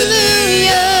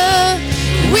hallelujah.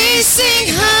 We sing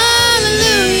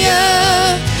hallelujah.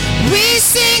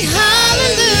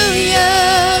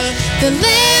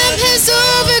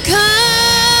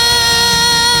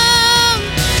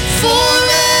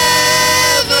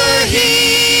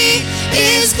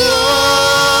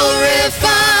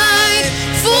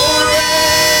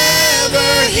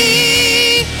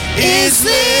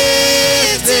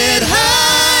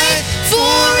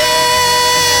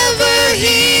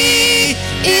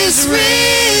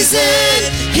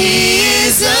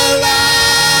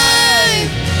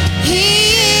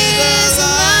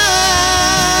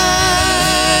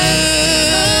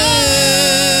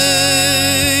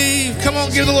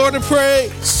 Lord a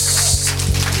praise.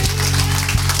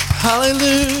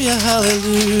 Hallelujah,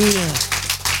 hallelujah.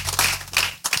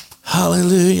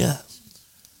 Hallelujah.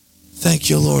 Thank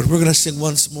you, Lord. We're going to sing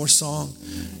one more song.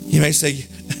 You may say,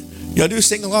 y'all do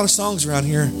sing a lot of songs around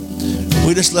here.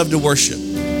 We just love to worship.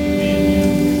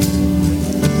 And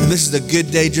this is a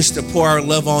good day just to pour our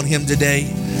love on him today,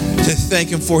 to thank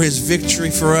him for his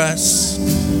victory for us.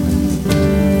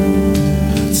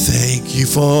 Thank you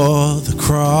for the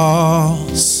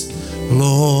cross,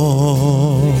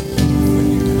 Lord.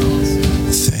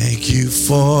 Thank you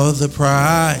for the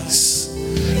price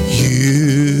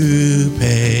you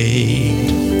paid,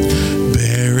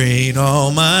 bearing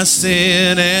all my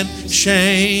sin and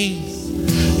shame.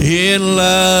 In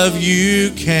love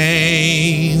you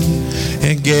came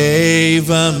and gave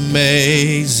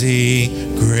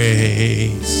amazing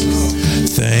grace.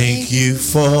 Thank you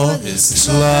for this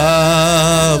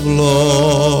love,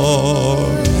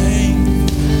 Lord.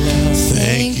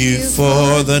 Thank you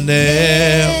for the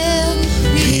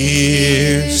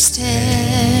nail-pierced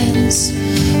hands.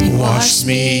 Wash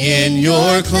me in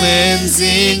your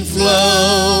cleansing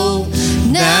flow.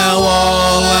 Now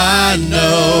all I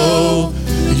know,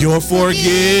 your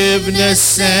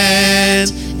forgiveness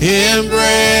and embrace.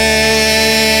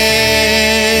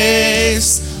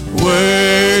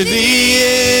 Worthy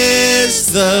is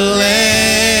the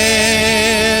Lamb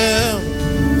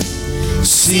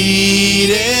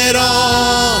seated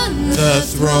on the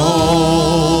throne.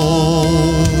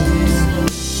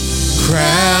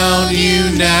 Crown you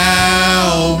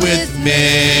now with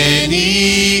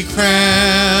many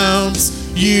crowns.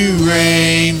 You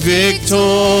reign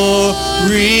victorious.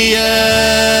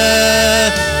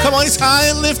 Come on, he's high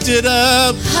and lifted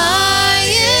up. High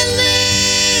and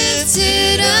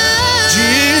lifted up.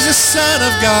 Jesus, Son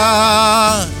of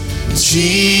God.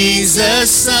 Jesus,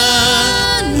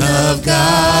 Son of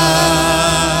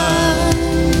God.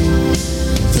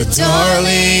 The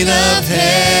darling of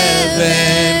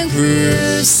heaven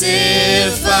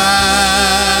crucified.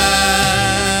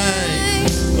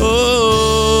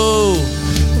 Oh,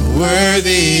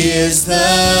 worthy is the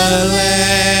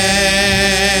Lamb.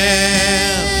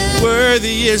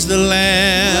 Worthy is the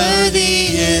Lamb.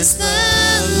 Worthy is the Lamb.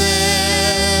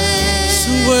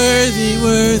 So worthy,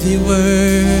 worthy,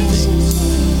 worthy.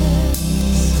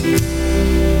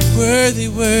 Worthy,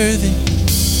 worthy.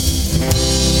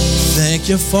 Thank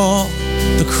you for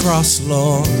the cross,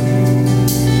 Lord.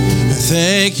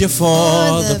 Thank you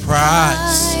for the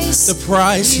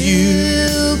price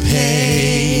you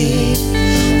paid,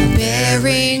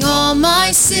 bearing all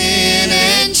my sin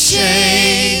and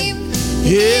shame.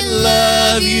 In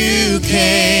love you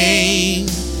came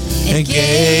and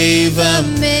gave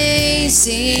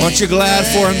amazing. Aren't you glad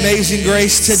for amazing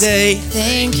grace today?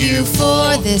 Thank you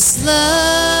for this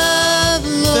love,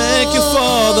 Lord. Thank you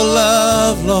for the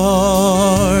love,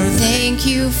 Lord. Thank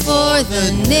you for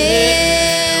the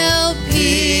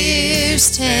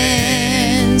nail-pierced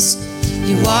hands.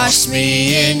 You washed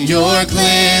me in your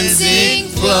cleansing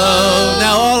flow.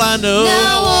 Now all I know,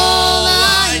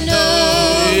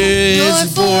 is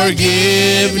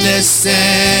forgiveness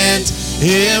and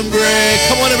embrace.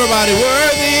 Come on, everybody.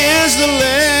 Worthy is the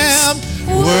Lamb.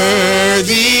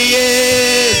 Worthy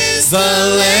is the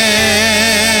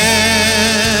Lamb.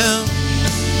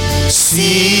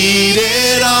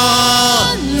 Seated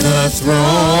on the throne.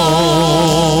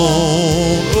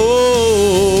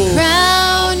 Oh,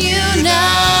 crown you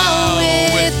now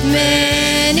with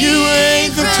many. You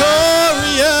reign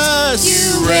victorious.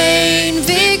 You reign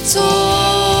victorious.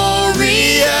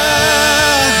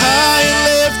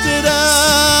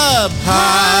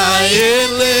 High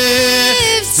and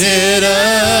lifted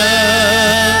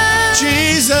up.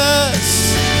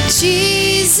 Jesus,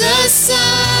 Jesus,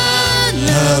 Son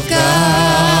of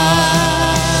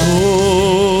God.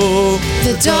 Oh,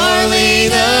 The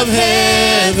darling of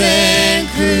heaven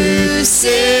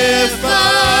crucified.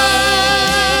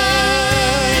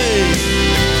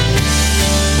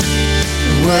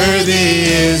 Worthy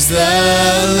is the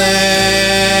Lamb.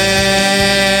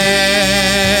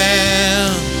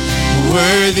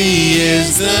 Worthy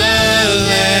is the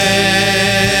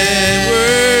Lamb.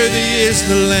 Worthy is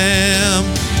the Lamb.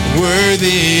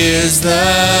 Worthy is the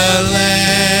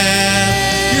Lamb.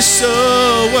 You're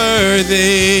so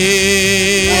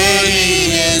worthy.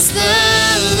 Worthy is the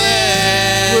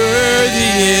Lamb.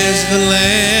 Worthy is the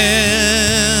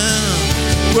Lamb.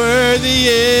 Worthy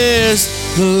is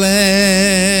the Lamb.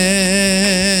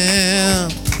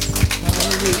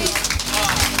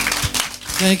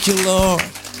 Thank you, Lord.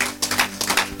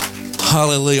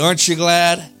 Hallelujah. Aren't you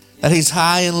glad that he's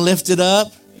high and lifted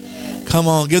up? Come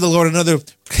on, give the Lord another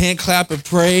hand clap of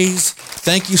praise.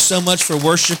 Thank you so much for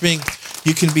worshiping.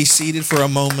 You can be seated for a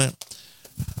moment.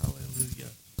 Hallelujah.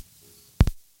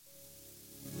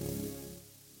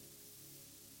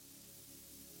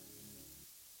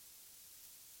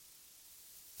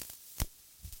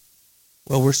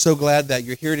 Well, we're so glad that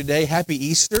you're here today. Happy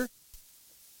Easter.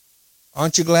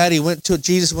 Aren't you glad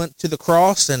Jesus went to the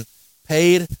cross and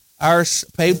paid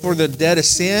for the debt of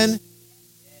sin,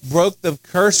 broke the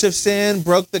curse of sin,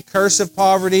 broke the curse of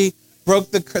poverty,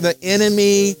 broke the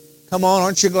enemy. Come on,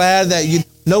 aren't you glad that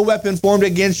no weapon formed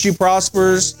against you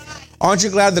prospers? Aren't you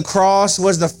glad the cross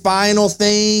was the final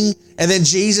thing, and then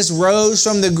Jesus rose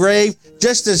from the grave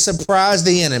just to surprise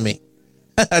the enemy,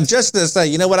 just to say,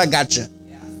 you know what, I got you.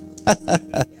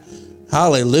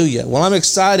 Hallelujah. Well, I'm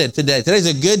excited today. Today's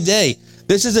a good day.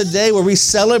 This is a day where we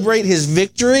celebrate his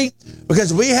victory,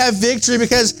 because we have victory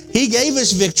because he gave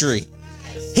us victory.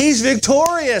 He's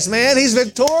victorious, man. He's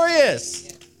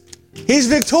victorious. He's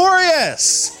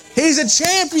victorious. He's a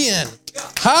champion.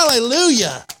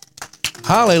 Hallelujah.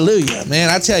 Hallelujah. Man,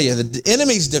 I tell you, the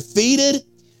enemy's defeated.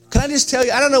 Can I just tell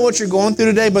you, I don't know what you're going through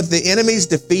today, but the enemy's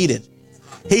defeated.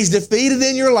 He's defeated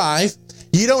in your life.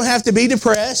 You don't have to be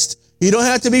depressed. You don't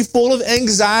have to be full of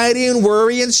anxiety and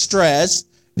worry and stress.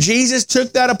 Jesus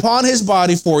took that upon his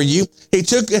body for you. He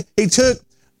took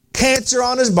cancer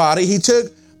on his body. He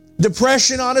took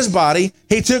depression on his body.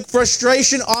 He took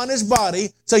frustration on his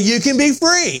body so you can be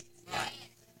free.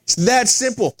 It's that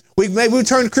simple. We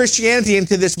turned Christianity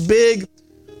into this big,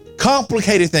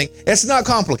 complicated thing. It's not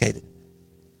complicated.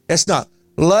 It's not.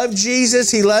 Love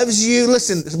Jesus. He loves you.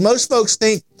 Listen, most folks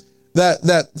think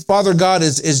that Father God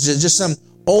is just some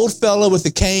old fellow with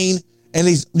a cane and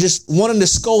he's just wanting to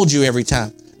scold you every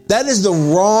time. That's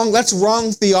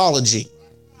wrong theology.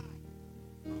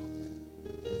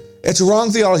 It's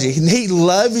wrong theology. He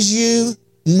loves you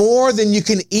more than you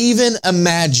can even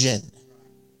imagine.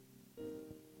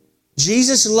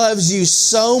 Jesus loves you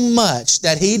so much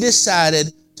that he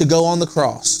decided to go on the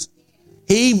cross.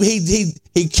 He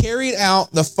carried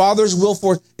out the Father's will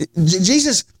for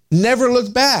Jesus. Never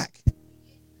looked back.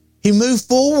 He moved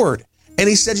forward, and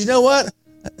he said, "You know what?"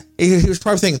 He was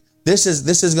probably thinking, "This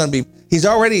is going to be." He's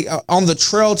already on the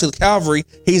trail to Calvary.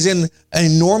 He's in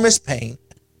enormous pain.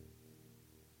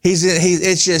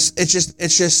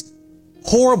 It's just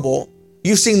horrible.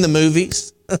 You've seen the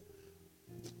movies.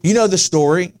 You know the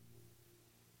story.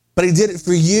 But he did it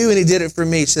for you and he did it for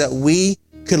me so that we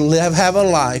could have a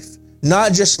life,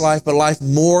 not just life, but life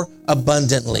more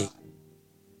abundantly.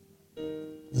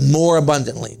 More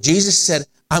abundantly. Jesus said,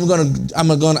 I'm going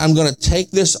to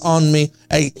take this on me.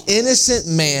 An innocent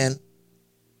man,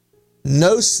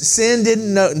 Jesus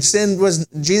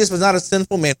was not a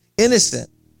sinful man, innocent.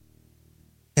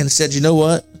 And said, you know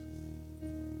what?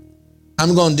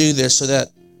 I'm going to do this so that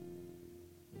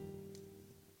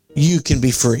you can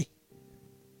be free.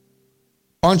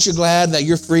 Aren't you glad that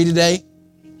you're free today?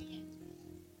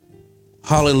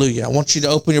 Hallelujah. I want you to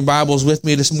open your Bibles with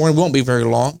me this morning. It won't be very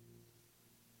long.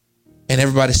 And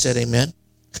everybody said amen.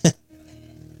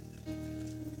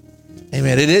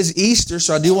 Amen. It is Easter,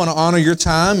 so I do want to honor your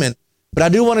time, but I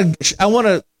want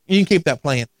to you can keep that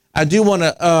playing. I do want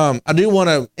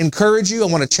to encourage you. I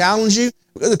want to challenge you,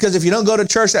 because if you don't go to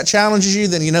church that challenges you,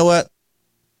 then you know what?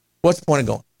 What's the point of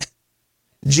going?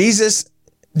 Jesus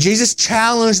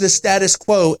challenged the status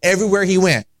quo everywhere he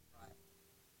went.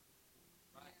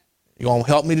 You going to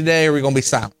help me today, or are we going to be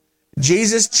silent?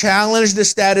 Jesus challenged the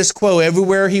status quo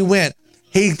everywhere he went.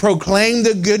 He proclaimed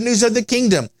the good news of the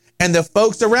kingdom, and the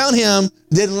folks around him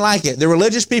didn't like it. The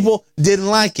religious people didn't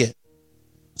like it.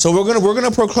 So we're going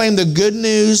to proclaim the good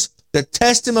news, the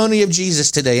testimony of Jesus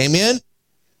today. Amen?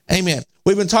 Amen.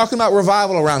 We've been talking about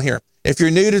revival around here. If you're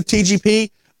new to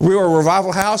TGP, we're a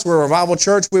revival house, we're a revival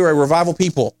church, we're a revival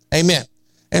people. Amen.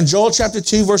 In Joel chapter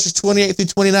 2, verses 28 through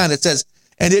 29, it says,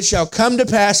 "And it shall come to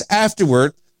pass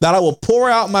afterward that I will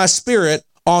pour out my spirit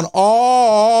on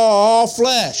all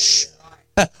flesh,"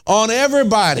 on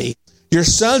everybody. "Your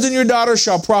sons and your daughters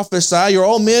shall prophesy, your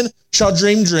old men shall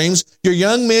dream dreams, your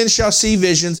young men shall see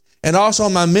visions, and also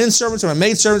on my men servants and my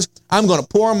maid servants, I'm going to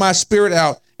pour my spirit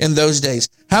out in those days."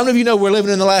 How many of you know we're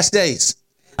living in the last days?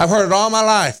 I've heard it all my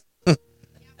life.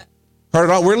 Heard it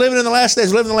all. We're living in the last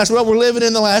days. We're living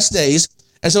in the last days.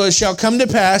 And so it shall come to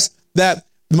pass that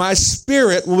my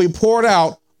spirit will be poured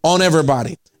out on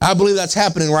everybody. I believe that's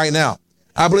happening right now.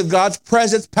 I believe God's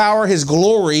presence, power, his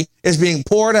glory is being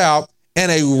poured out in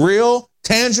a real,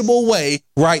 tangible way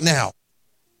right now.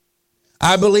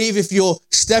 I believe if you'll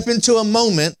step into a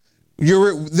moment,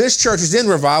 this church is in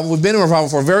revival. We've been in revival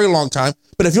for a very long time.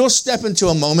 But if you'll step into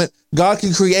a moment, God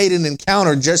can create an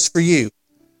encounter just for you.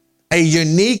 A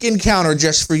unique encounter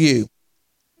just for you.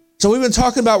 So we've been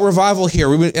talking about revival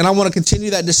here, and I want to continue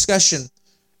that discussion.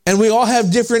 And we all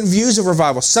have different views of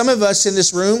revival. Some of us in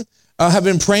this room have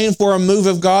been praying for a move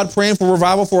of God, praying for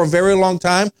revival for a very long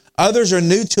time. Others are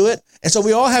new to it. And so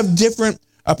we all have different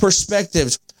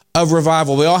perspectives of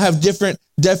revival. We all have different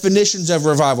definitions of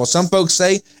revival. Some folks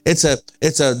say it's a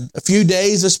few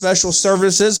days of special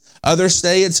services. Others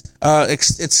say it's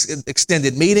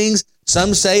extended meetings.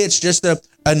 Some say it's just a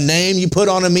name you put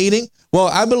on a meeting. Well,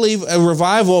 I believe a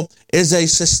revival is a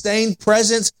sustained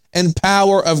presence and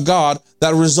power of God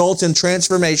that results in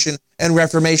transformation and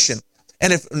reformation.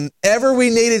 And if ever we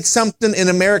needed something in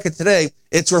America today,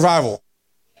 it's revival.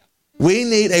 We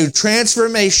need a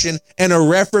transformation and a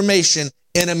reformation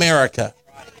in America.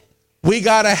 We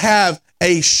got to have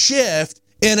a shift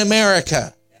in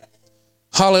America.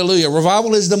 Hallelujah.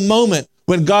 Revival is the moment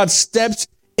when God steps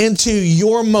into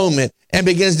your moment and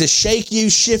begins to shake you,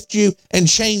 shift you, and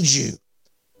change you.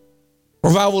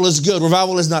 Revival is good.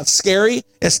 Revival is not scary.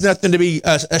 It's nothing to be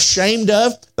ashamed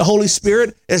of. The Holy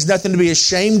Spirit is nothing to be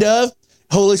ashamed of.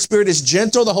 Holy Spirit is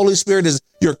gentle. The Holy Spirit is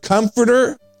your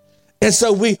comforter. And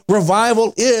so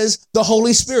revival is the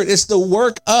Holy Spirit. It's the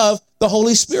work of the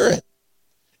Holy Spirit.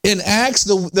 In Acts,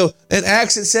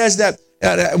 it says that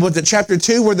with the chapter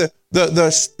 2, where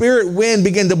the Spirit wind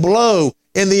began to blow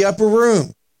in the upper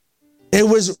room. It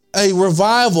was a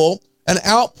revival, an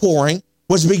outpouring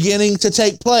was beginning to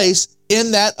take place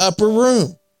in that upper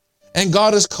room. And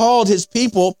God has called his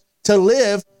people to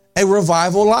live a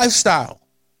revival lifestyle,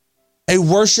 a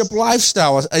worship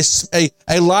lifestyle,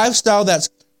 a lifestyle that's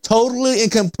totally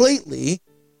and completely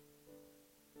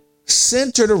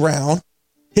centered around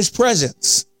his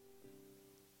presence.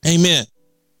 Amen.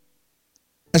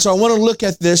 And so I want to look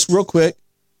at this real quick.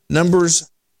 Numbers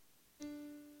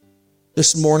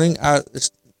this morning.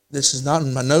 This is not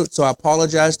in my notes, so I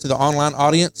apologize to the online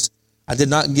audience. I did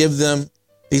not give them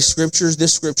this scripture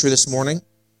this morning.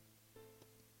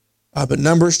 But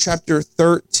Numbers chapter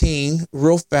 13,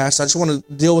 real fast. I just want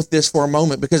to deal with this for a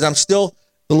moment because the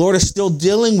Lord is still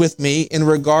dealing with me in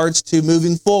regards to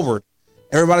moving forward.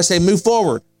 Everybody say, move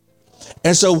forward.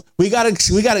 And so we got to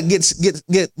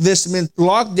get this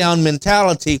lockdown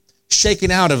mentality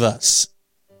shaken out of us.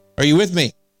 Are you with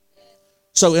me?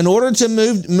 So in order to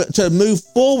move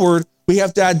forward, we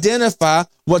have to identify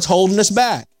what's holding us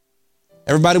back.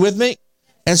 Everybody with me?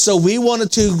 And so we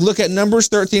wanted to look at Numbers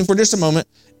 13 for just a moment.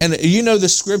 And you know the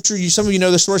scripture. Some of you know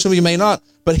the story, some of you may not.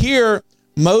 But here,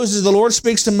 the Lord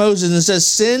speaks to Moses and says,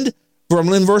 send,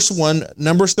 from in verse 1,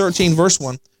 Numbers 13, verse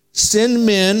 1, send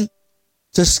men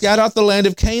to scout out the land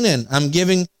of Canaan I'm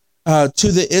giving to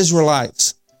the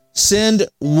Israelites. Send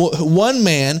one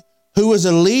man who is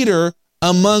a leader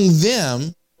among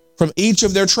them from each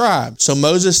of their tribes. So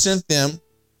Moses sent them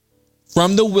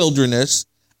from the wilderness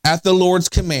at the Lord's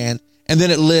command, and then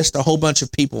it lists a whole bunch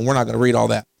of people. We're not going to read all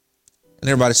that. And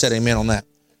everybody said amen on that.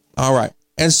 All right.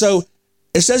 And so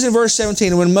it says in verse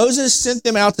 17, when Moses sent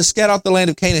them out to scout out the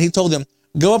land of Canaan, he told them,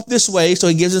 go up this way. So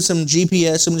he gives them some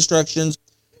GPS, some instructions.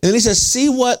 And then he says, see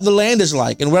what the land is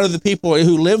like and whether the people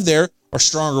who live there are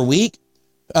strong or weak,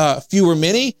 few or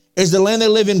many. Is the land they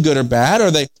live in good or bad?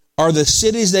 Are the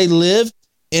cities they live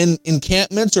in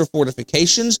encampments or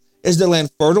fortifications? Is the land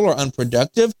fertile or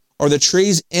unproductive? Are the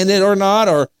trees in it or not?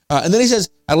 And then he says,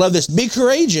 I love this, be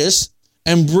courageous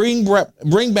and bring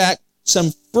back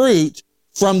some fruit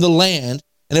from the land.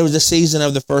 And it was the season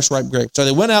of the first ripe grapes. So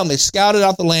they went out and they scouted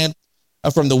out the land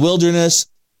from the wilderness.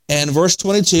 And verse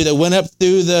 22, they went up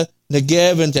through the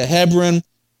Negev into Hebron,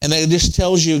 and it just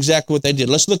tells you exactly what they did.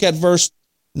 Let's look at verse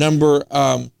 23.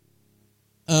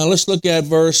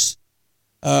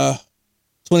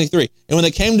 And when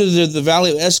they came to the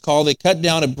valley of Eshcol, they cut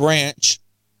down a branch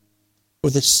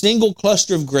with a single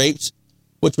cluster of grapes,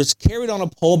 which was carried on a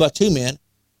pole by two men,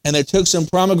 and they took some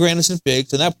pomegranates and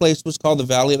figs, and that place was called the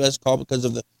valley of Eshcol because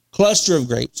of the cluster of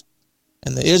grapes.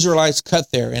 And the Israelites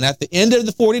cut there. And at the end of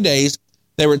the 40 days,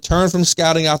 they returned from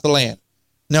scouting out the land.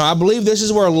 Now, I believe this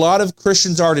is where a lot of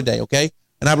Christians are today, okay?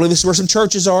 And I believe this is where some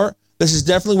churches are. This is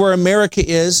definitely where America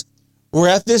is. We're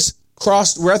at this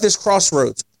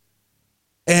crossroads.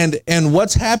 And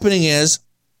what's happening is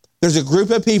there's a group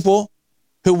of people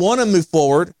who want to move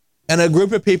forward and a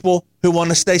group of people who want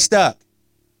to stay stuck.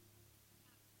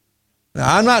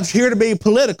 Now, I'm not here to be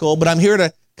political, but I'm here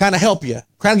to kind of help you,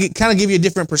 kind of give you a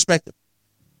different perspective.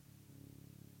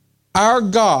 Our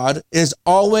God is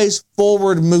always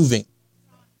forward moving.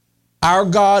 Our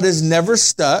God is never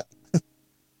stuck.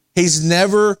 He's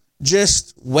never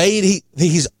just waiting.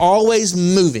 He's always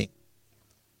moving.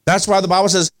 That's why the Bible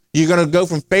says you're going to go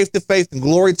from faith to faith and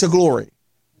glory to glory.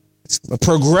 It's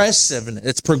progressive and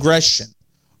it's progression.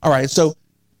 All right, so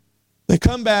They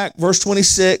come back, verse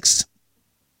 26,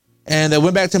 and they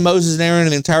went back to Moses and Aaron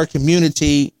and the entire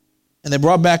community, and they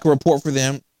brought back a report for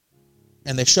them,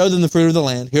 and they showed them the fruit of the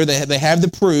land. Here they have the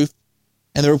proof,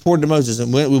 and they reported to Moses.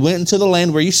 And we went into the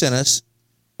land where you sent us,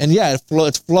 and yeah,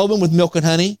 it's flowing with milk and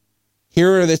honey.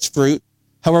 Here are its fruit.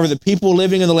 However, the people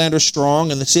living in the land are strong,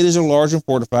 and the cities are large and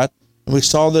fortified. And we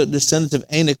saw the descendants of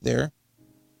Anak there.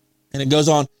 And it goes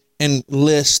on and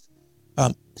lists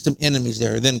some enemies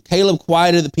there. Then Caleb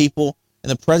quieted the people in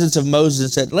the presence of Moses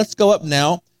and said, let's go up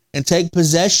now and take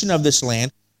possession of this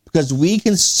land, because we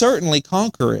can certainly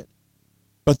conquer it.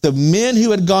 But the men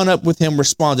who had gone up with him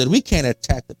responded, we can't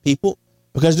attack the people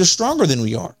because they're stronger than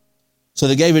we are. So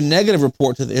they gave a negative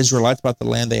report to the Israelites about the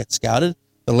land they had scouted.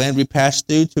 The land we passed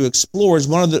through to explore is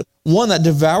one that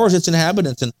devours its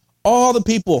inhabitants, and all the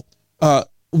people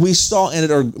we saw in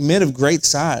it are men of great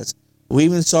size. We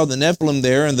even saw the Nephilim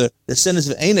there, and the descendants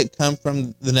of Anak come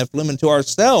from the Nephilim, and to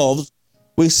ourselves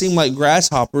we seem like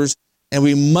grasshoppers, and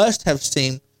we must have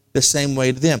seemed the same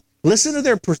way to them. Listen to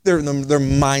their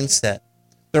mindset.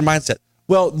 Their mindset.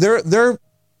 Well, they're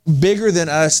bigger than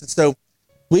us, and so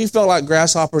we felt like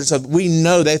grasshoppers. So we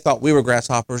know they thought we were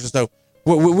grasshoppers, and so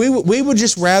we would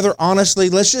just rather, honestly,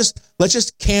 let's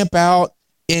just camp out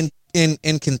in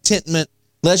contentment.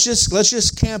 Let's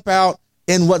just camp out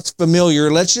in what's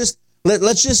familiar. Let's just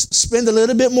spend a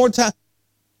little bit more time.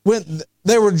 When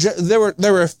they were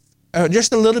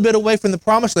just a little bit away from the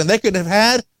promised land, they could have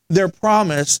had their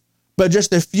promise, but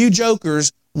just a few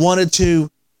jokers wanted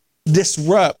to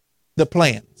disrupt the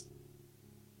plans.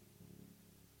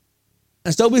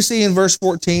 And so we see in verse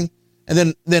 14,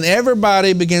 and then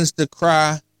everybody begins to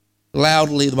cry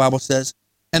loudly, the Bible says,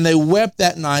 and they wept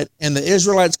that night, and the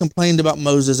Israelites complained about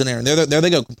Moses and Aaron. There they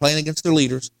go, complaining against their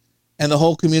leaders. And the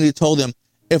whole community told them,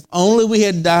 if only we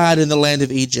had died in the land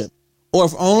of Egypt, or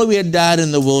if only we had died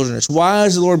in the wilderness. Why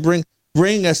does the Lord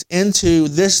bring us into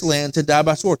this land to die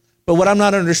by sword? But what I'm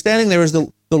not understanding there is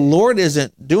the Lord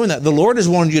isn't doing that. The Lord has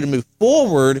wanted you to move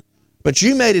forward, but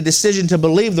you made a decision to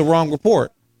believe the wrong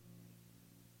report.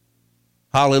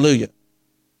 Hallelujah.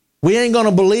 We ain't going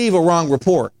to believe a wrong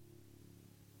report.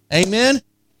 Amen?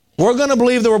 We're going to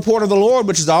believe the report of the Lord,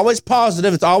 which is always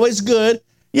positive. It's always good.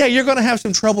 Yeah, you're going to have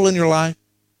some trouble in your life.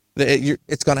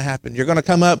 It's going to happen. You're going to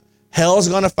come up. Hell's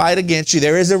going to fight against you.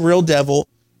 There is a real devil.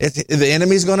 The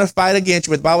enemy's going to fight against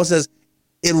you. But the Bible says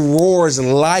it roars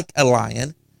like a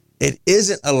lion. It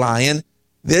isn't a lion.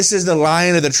 This is the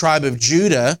Lion of the tribe of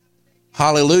Judah.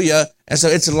 Hallelujah. And so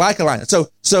it's like a lion.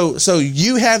 So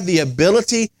you have the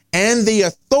ability and the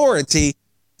authority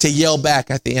to yell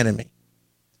back at the enemy.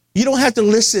 You don't have to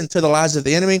listen to the lies of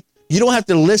the enemy. You don't have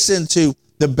to listen to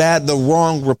the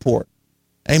wrong report.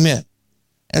 Amen.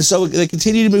 And so they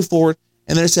continue to move forward.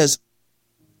 And then it says,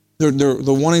 they're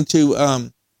wanting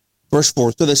to, verse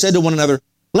 4. So they said to one another,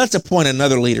 let's appoint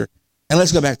another leader and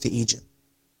let's go back to Egypt.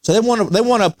 So they want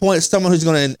to appoint someone who's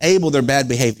going to enable their bad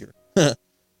behavior.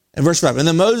 And verse 5, and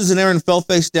then Moses and Aaron fell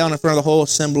face down in front of the whole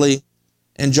assembly,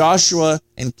 and Joshua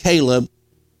and Caleb,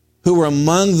 who were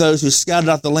among those who scouted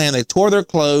out the land, they tore their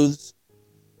clothes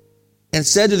and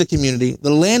said to the community, the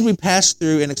land we passed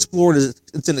through and explored,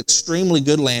 it's an extremely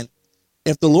good land.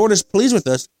 If the Lord is pleased with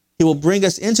us, he will bring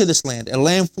us into this land, a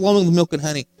land flowing with milk and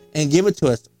honey, and give it to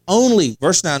us. Only,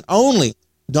 verse 9, only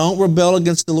don't rebel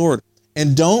against the Lord,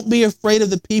 and don't be afraid of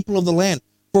the people of the land,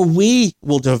 for we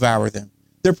will devour them.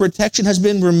 Their protection has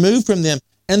been removed from them,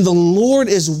 and the Lord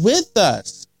is with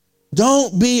us.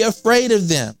 Don't be afraid of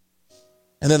them.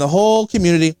 And then the whole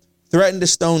community threatened to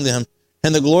stone them,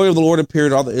 and the glory of the Lord appeared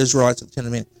to all the Israelites at the tent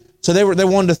of meeting. So they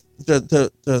wanted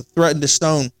to threaten to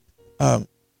stone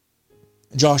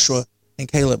Joshua and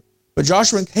Caleb. But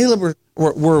Joshua and Caleb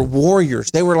were warriors.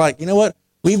 They were like, you know what?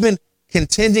 We've been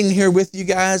contending here with you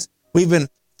guys. We've been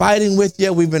fighting with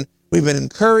you. We've been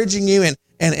encouraging you, and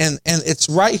it's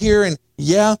right here. And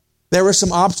yeah, there were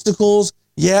some obstacles.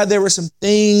 Yeah, there were some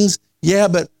things. Yeah,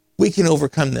 but we can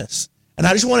overcome this. And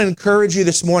I just want to encourage you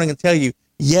this morning and tell you,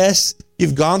 yes,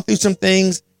 you've gone through some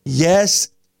things. Yes,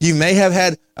 you may have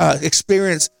had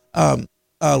experienced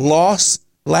loss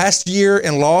last year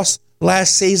and loss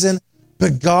last season,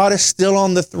 but God is still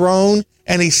on the throne,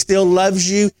 and he still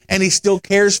loves you, and he still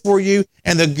cares for you.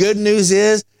 And the good news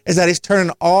is that he's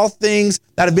turning all things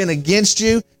that have been against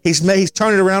you, he's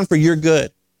turning it around for your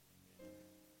good,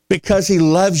 because he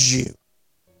loves you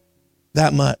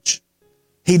that much.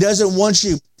 He doesn't want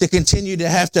you to continue to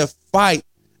have to fight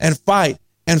and fight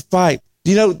and fight.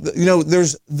 You know,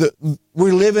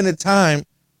 we live in a time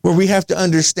where we have to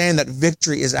understand that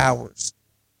victory is ours.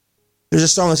 There's a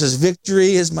song that says,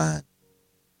 victory is mine.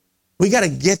 We got to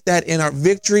get that in our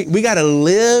victory. We got to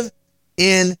live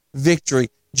in victory.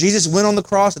 Jesus went on the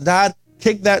cross, died,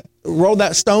 rolled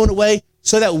that stone away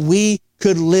so that we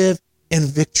could live in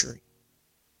victory.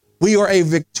 We are a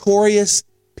victorious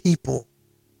people.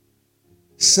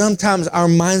 Sometimes our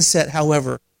mindset,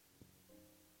 however,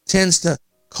 tends to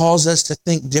cause us to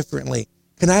think differently.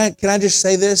 Can I just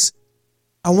say this?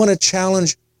 I want to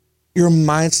challenge your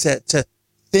mindset to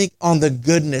think on the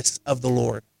goodness of the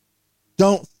Lord.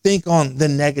 Don't think on the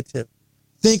negative.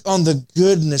 Think on the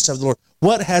goodness of the Lord.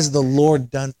 What has the Lord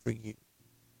done for you?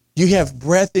 You have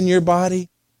breath in your body.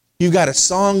 You've got a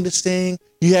song to sing.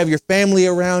 You have your family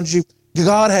around you.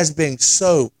 God has been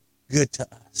so good to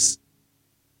us.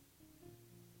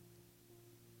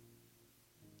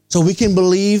 So we can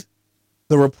believe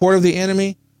the report of the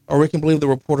enemy, or we can believe the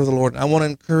report of the Lord. And I want to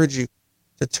encourage you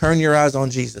to turn your eyes on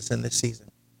Jesus in this season.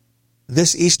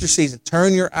 This Easter season,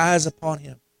 turn your eyes upon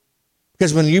him.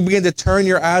 Because when you begin to turn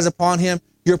your eyes upon him,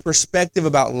 your perspective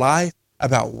about life,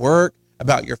 about work,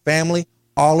 about your family,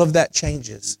 all of that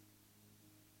changes.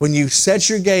 When you set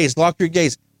your gaze, lock your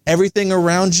gaze, everything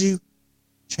around you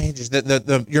changes.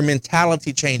 Your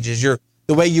mentality changes.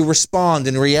 The way you respond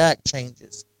and react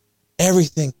changes.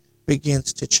 Everything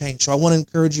begins to change. So I want to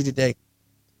encourage you today.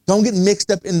 Don't get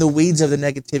mixed up in the weeds of the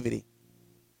negativity.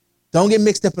 Don't get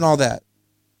mixed up in all that.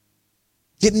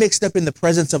 Get mixed up in the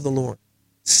presence of the Lord.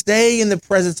 Stay in the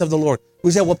presence of the Lord.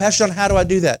 We say, well, Pastor John, how do I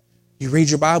do that? You read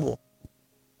your Bible.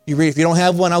 You read. If you don't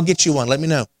have one, I'll get you one. Let me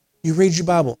know. You read your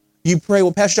Bible. You pray.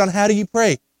 Well, Pastor John, how do you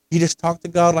pray? You just talk to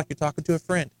God like you're talking to a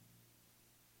friend.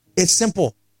 It's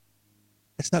simple.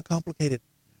 It's not complicated.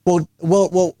 Well,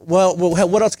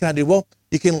 what else can I do? Well,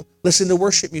 you can listen to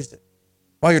worship music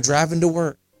while you're driving to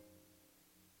work.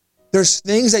 There's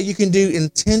things that you can do,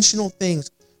 intentional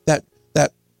things that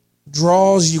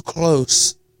draws you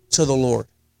close to the Lord.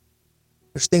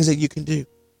 There's things that you can do.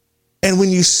 And when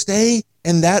you stay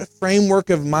in that framework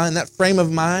of mind, that frame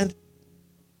of mind,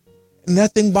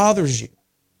 nothing bothers you.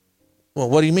 Well,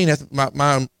 what do you mean?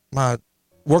 My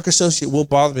work associate will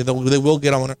bother me. They will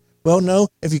get on. Well, no.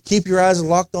 If you keep your eyes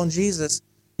locked on Jesus,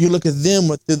 you look at them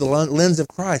through the lens of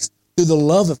Christ, through the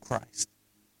love of Christ.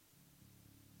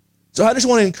 So I just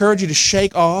want to encourage you to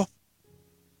shake off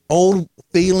old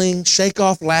feelings, shake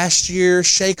off last year,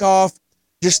 shake off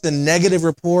just the negative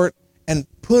report, and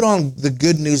put on the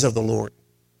good news of the Lord.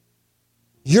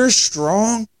 You're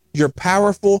strong. You're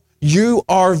powerful. You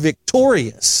are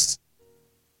victorious.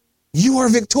 You are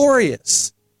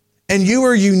victorious. And you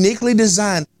are uniquely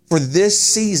designed for this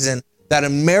season that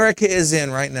America is in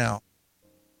right now.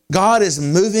 God is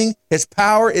moving. His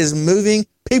power is moving.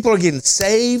 People are getting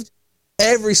saved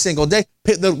every single day.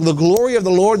 The glory of the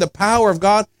Lord, the power of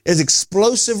God is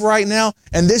explosive right now.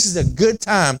 And this is a good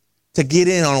time to get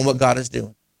in on what God is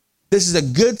doing. This is a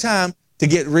good time to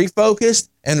get refocused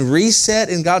and reset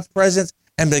in God's presence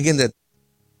and begin to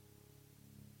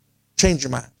change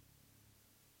your mind.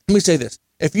 Let me say this.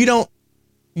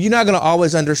 You're not going to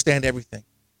always understand everything,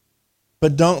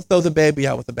 but don't throw the baby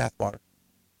out with the bathwater.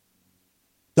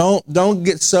 Don't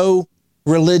get so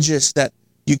religious that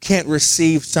you can't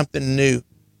receive something new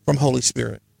from Holy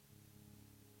Spirit.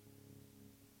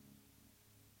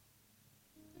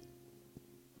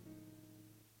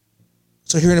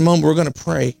 So here in a moment, we're going to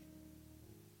pray.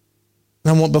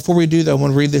 And before we do that, I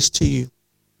want to read this to you.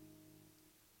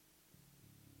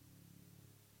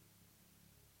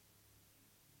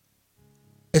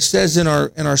 It says in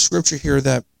our scripture here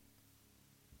that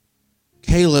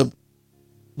Caleb,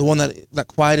 the one that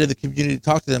quieted the community to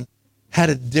talk to them, had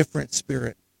a different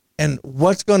spirit. And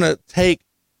what's going to take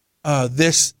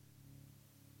this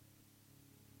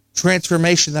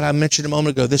transformation that I mentioned a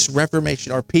moment ago, this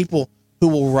reformation, are people who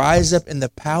will rise up in the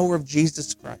power of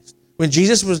Jesus Christ. When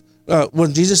Jesus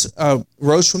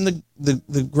rose from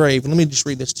the grave, let me just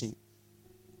read this to you,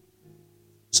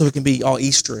 so it can be all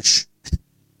Easterish.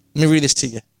 Let me read this to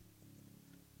you.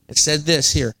 It said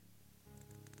this here.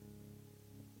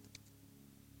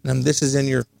 And this is in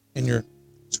your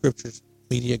scriptures,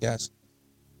 media guys.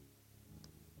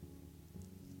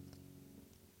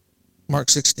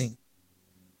 Mark 16,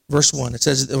 verse 1. It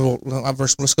says,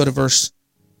 let's go to verse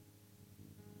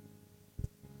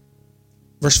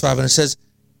 5. And it says,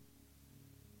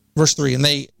 verse 3, and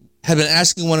they had been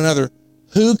asking one another,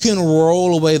 who can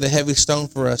roll away the heavy stone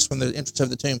for us from the entrance of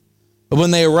the tomb? But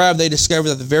when they arrived, they discovered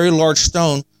that the very large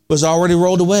stone was already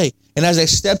rolled away. And as they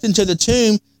stepped into the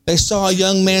tomb, they saw a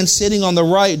young man sitting on the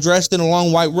right, dressed in a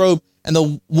long white robe. And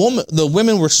the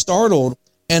women were startled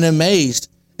and amazed.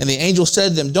 And the angel said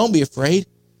to them, don't be afraid.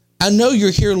 I know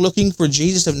you're here looking for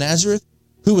Jesus of Nazareth,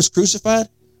 who was crucified,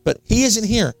 but he isn't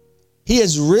here. He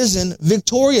has risen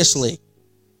victoriously.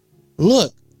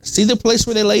 Look, see the place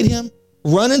where they laid him?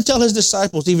 Run and tell his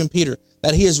disciples, even Peter,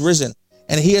 that he is risen,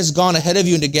 and he has gone ahead of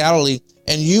you into Galilee,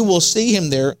 and you will see him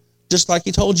there, just like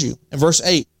he told you. And verse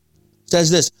 8 says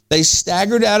this, they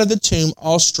staggered out of the tomb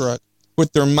awestruck,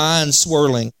 with their minds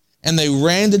swirling, and they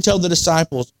ran to tell the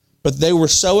disciples, but they were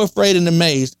so afraid and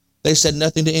amazed, they said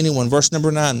nothing to anyone. Verse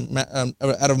number 9,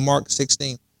 out of Mark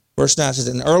 16. Verse 9 says,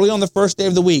 and early on the first day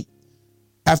of the week,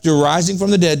 after rising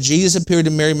from the dead, Jesus appeared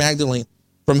to Mary Magdalene,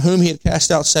 from whom he had cast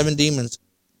out 7 demons.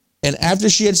 And after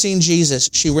she had seen Jesus,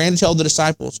 she ran to tell the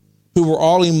disciples, who were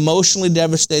all emotionally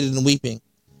devastated and weeping.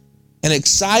 And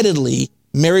excitedly,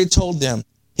 Mary told them,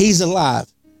 he's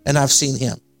alive, and I've seen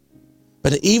him.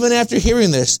 But even after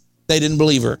hearing this, they didn't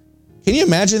believe her. Can you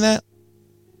imagine that?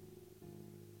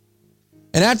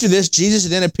 And after this, Jesus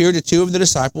then appeared to 2 of the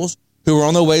disciples who were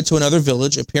on their way to another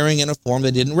village, appearing in a form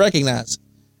they didn't recognize.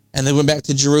 And they went back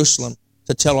to Jerusalem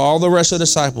to tell all the rest of the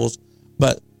disciples,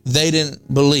 but they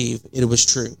didn't believe it was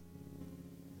true.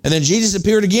 And then Jesus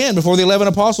appeared again before the 11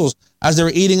 apostles as they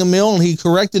were eating a meal, and he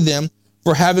corrected them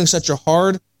for having such a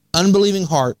hard, unbelieving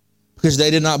heart, because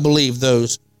they did not believe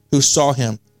those who saw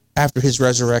him after his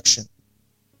resurrection.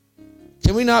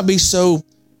 Can we not be so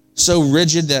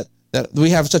rigid that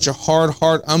we have such a hard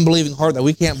heart, unbelieving heart, that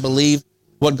we can't believe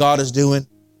what God is doing?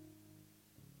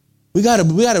 We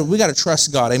gotta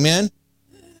trust God. Amen.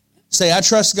 Say, I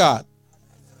trust God.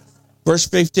 Verse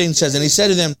 15 says, and he said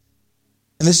to them,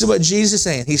 and this is what Jesus is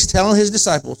saying. He's telling his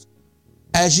disciples,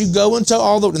 as you go into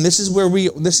all the, and this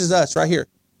is us right here.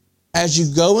 As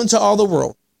you go into all the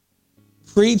world,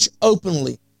 preach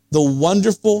openly the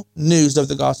wonderful news of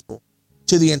the gospel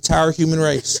to the entire human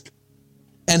race.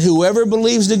 And whoever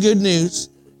believes the good news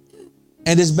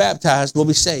and is baptized will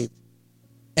be saved.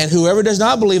 And whoever does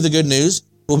not believe the good news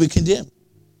will be condemned.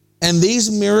 And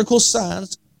these miracle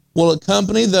signs will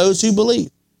accompany those who believe.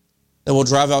 They will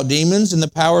drive out demons in the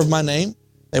power of my name.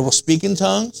 They will speak in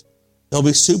tongues. They'll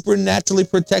be supernaturally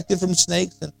protected from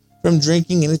snakes and from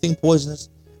drinking anything poisonous.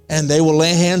 And they will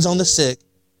lay hands on the sick,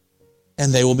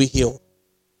 and they will be healed.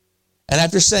 And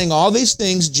after saying all these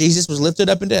things, Jesus was lifted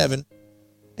up into heaven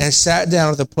and sat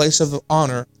down at the place of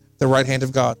honor, the right hand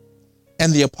of God.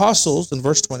 And the apostles, in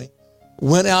verse 20,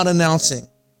 went out announcing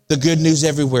the good news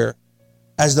everywhere,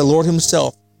 as the Lord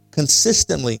himself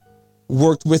consistently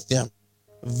worked with them,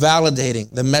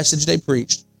 validating the message they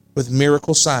preached with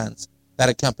miracle signs that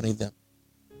accompanied them.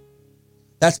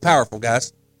 That's powerful,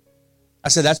 guys. I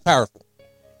said that's powerful.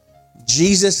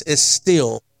 Jesus is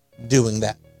still doing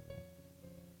that.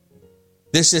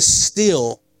 This is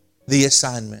still the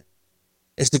assignment,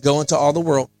 is to go into all the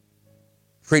world,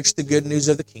 preach the good news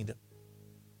of the kingdom,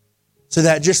 so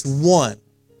that just one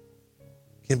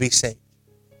can be saved.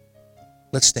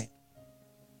 Let's stand.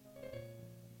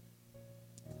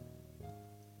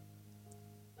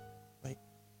 Wait.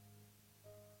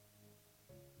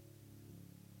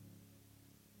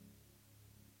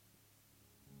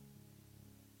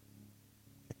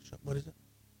 What is it?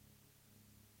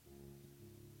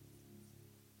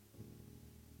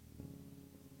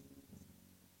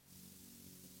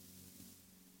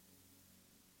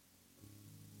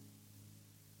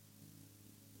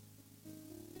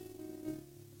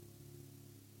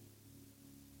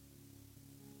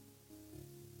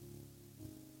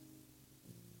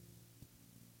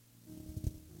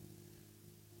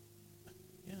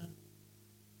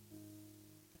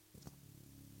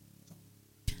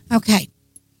 Okay.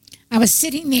 I was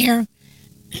sitting there,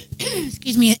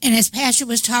 excuse me, and as Pastor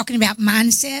was talking about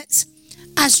mindsets,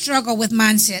 I struggle with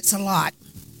mindsets a lot.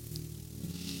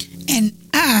 And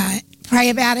I pray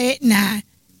about it, and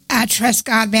I trust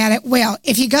God about it. Well,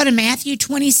 if you go to Matthew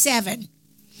 27,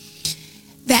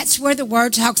 that's where the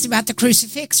word talks about the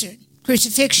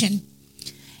crucifixion.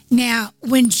 Now,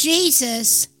 when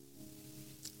Jesus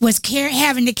was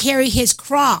having to carry his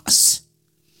cross,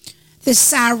 the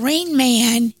Cyrene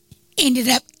man ended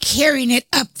up carrying it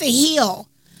up the hill.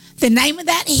 The name of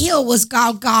that hill was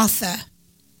Golgotha.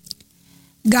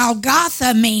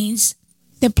 Golgotha means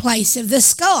the place of the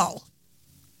skull.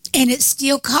 And it's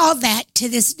still called that to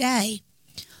this day.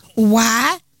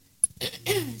 Why?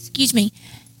 Excuse me.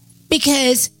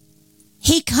 Because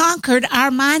he conquered our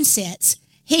mindsets.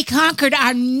 He conquered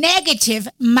our negative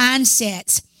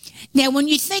mindsets. Now, when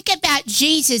you think about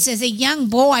Jesus as a young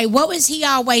boy, what was he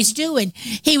always doing?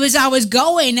 He was always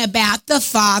going about the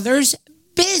Father's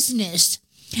business.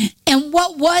 And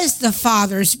what was the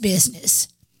Father's business?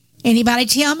 Anybody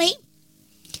tell me?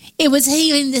 It was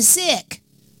healing the sick,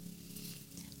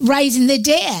 raising the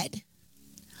dead,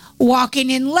 walking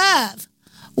in love,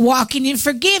 walking in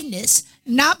forgiveness,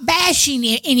 not bashing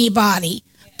anybody,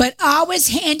 but always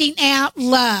handing out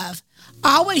love,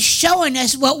 always showing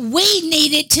us what we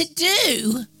needed to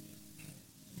do.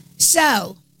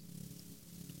 So,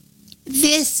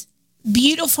 this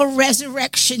beautiful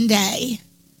Resurrection Day,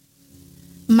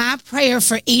 my prayer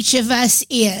for each of us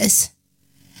is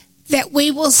that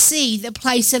we will see the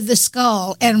place of the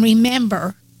skull and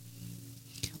remember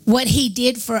what he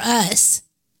did for us,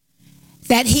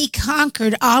 that he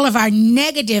conquered all of our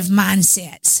negative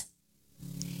mindsets.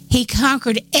 He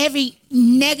conquered every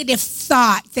negative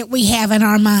thought that we have in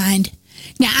our mind.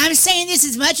 Now, I'm saying this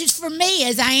as much as for me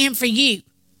as I am for you.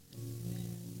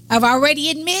 I've already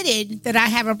admitted that I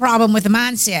have a problem with the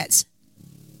mindsets.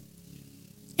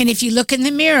 And if you look in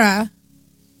the mirror,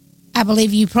 I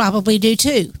believe you probably do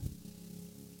too.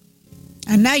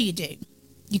 I know you do.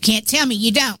 You can't tell me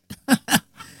you don't.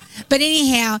 But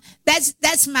anyhow,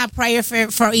 that's my prayer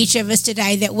for each of us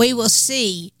today, that we will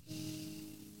see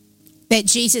that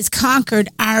Jesus conquered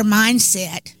our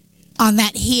mindset on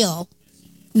that hill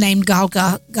named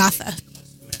Golgotha.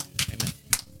 Amen.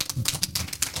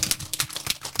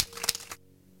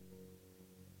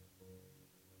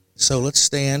 So let's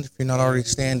stand if you're not already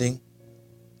standing.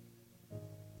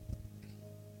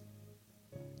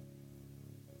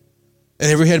 And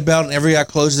every head bowed and every eye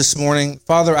closed this morning.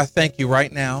 Father, I thank you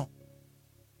right now.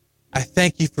 I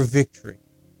thank you for victory.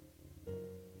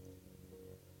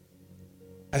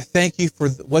 I thank you for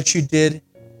what you did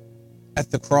at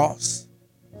the cross.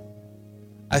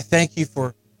 I thank you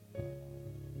for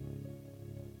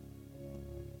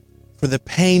the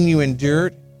pain you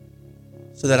endured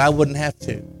so that I wouldn't have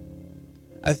to.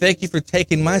 I thank you for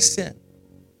taking my sin,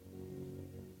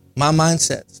 my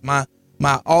mindsets, my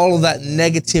all of that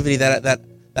negativity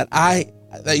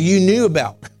that you knew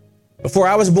about before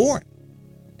I was born.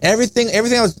 Everything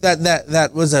that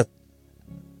was a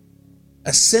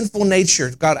sinful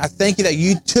nature. God, I thank you that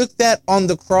you took that on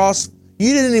the cross. I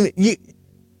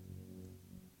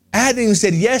hadn't even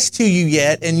said yes to you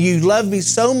yet, and you loved me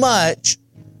so much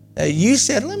that you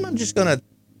said, I'm just going to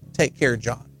take care of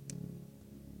John.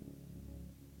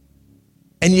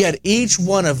 And you had each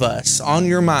one of us on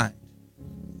your mind.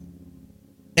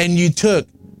 And you took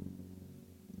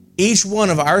each one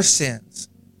of our sins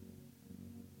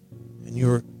and you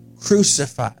were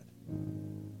crucified.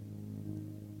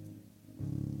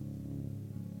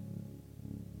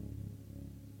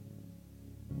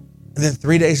 And then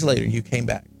 3 days later, you came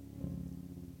back.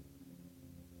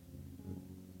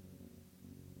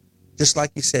 Just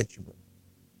like you said you would.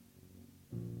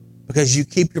 Because you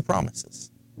keep your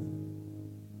promises.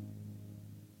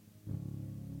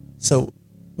 So,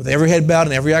 with every head bowed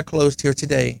and every eye closed here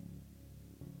today,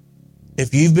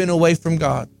 if you've been away from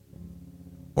God,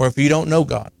 or if you don't know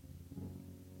God,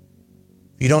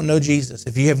 if you don't know Jesus,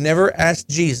 if you have never asked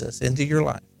Jesus into your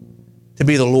life to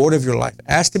be the Lord of your life,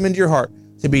 asked him into your heart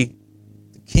to be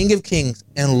the King of Kings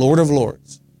and Lord of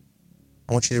Lords,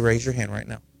 I want you to raise your hand right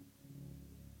now.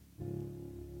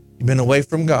 You've been away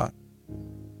from God.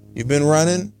 You've been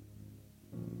running.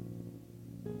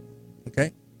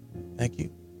 Okay? Thank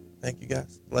you. Thank you,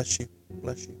 guys. Bless you.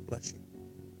 Bless you. Bless you.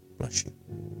 Bless you.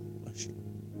 Bless you.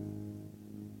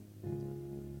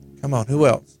 Come on, who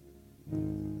else?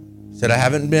 Said, I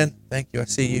haven't been. Thank you. I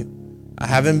see you. I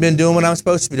haven't been doing what I'm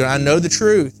supposed to be doing. I know the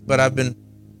truth, but I've been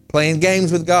playing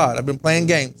games with God. I've been playing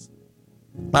games.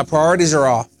 My priorities are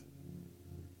off.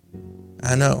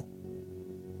 I know.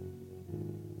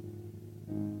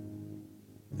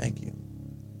 Thank you.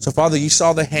 So, Father, you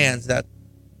saw the hands that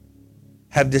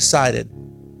have decided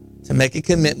to make a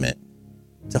commitment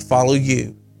to follow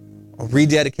you or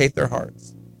rededicate their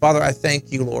hearts. Father, I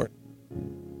thank you, Lord,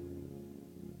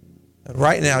 that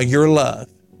right now your love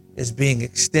is being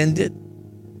extended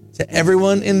to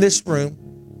everyone in this room.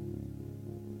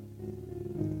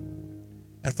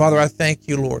 And Father, I thank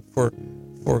you, Lord, for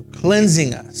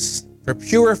cleansing us, for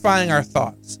purifying our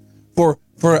thoughts, for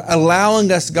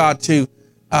allowing us, God, to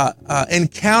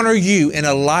encounter you in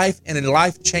a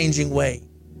life-changing way.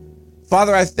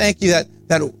 Father, I thank you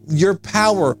that your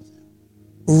power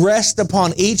rests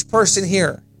upon each person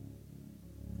here.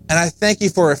 And I thank you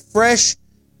for a fresh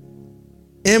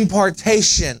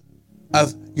impartation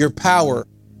of your power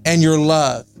and your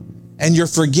love and your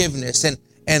forgiveness and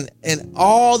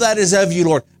all that is of you,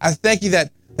 Lord. I thank you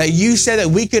that you said that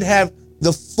we could have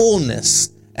the fullness.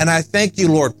 And I thank you,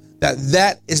 Lord,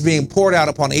 that is being poured out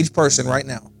upon each person right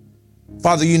now.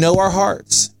 Father, you know our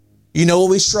hearts. You know what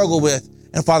we struggle with.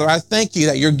 And Father, I thank you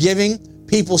that you're giving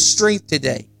people strength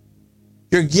today.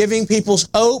 You're giving people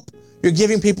hope. You're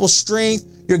giving people strength.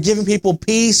 You're giving people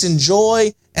peace and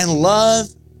joy and love.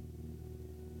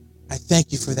 I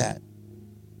thank you for that.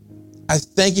 I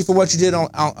thank you for what you did on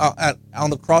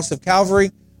the cross of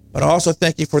Calvary. But I also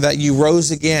thank you for that you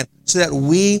rose again so that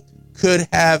we could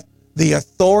have the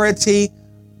authority,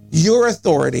 your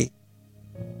authority,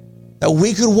 that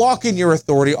we could walk in your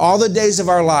authority all the days of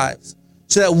our lives,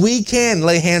 so that we can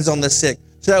lay hands on the sick,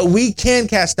 so that we can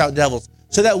cast out devils,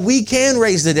 so that we can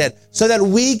raise the dead, so that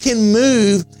we can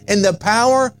move in the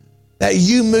power that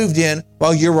you moved in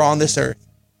while you were on this earth.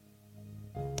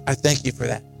 I thank you for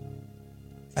that.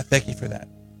 I thank you for that.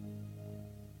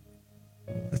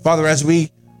 And Father, as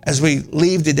we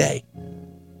leave today,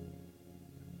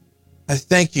 I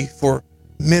thank you for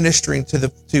ministering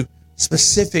to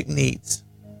specific needs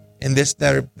in this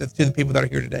to the people that are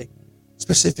here today.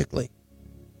 Specifically,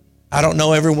 I don't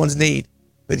know everyone's need,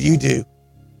 but you do.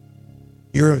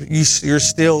 You're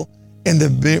still in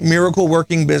the miracle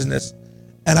working business,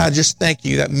 and I just thank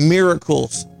you that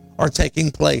miracles are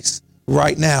taking place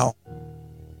right now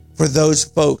for those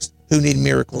folks who need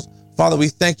miracles. Father, we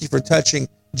thank you for touching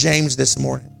James this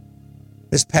morning,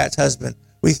 Miss Pat's husband.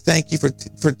 We thank you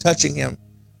for touching him,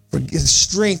 for his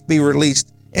strength be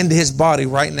released into his body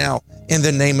right now in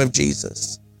the name of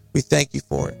Jesus. We thank you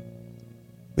for it.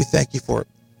 We thank you for it.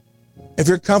 If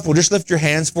you're comfortable, just lift your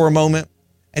hands for a moment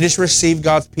and just receive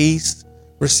God's peace,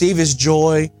 receive his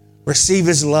joy, receive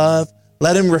his love.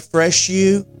 Let him refresh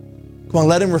you. Come on,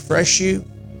 let him refresh you.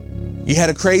 You had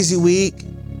a crazy week.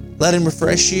 Let him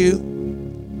refresh you.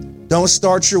 Don't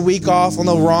start your week off on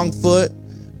the wrong foot.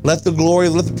 Let the glory,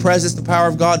 let the presence, the power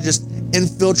of God just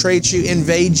infiltrate you,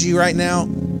 invade you right now.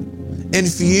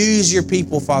 Infuse your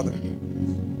people, Father.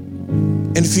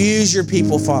 Infuse your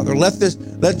people, Father.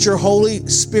 Let your Holy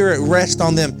Spirit rest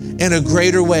on them in a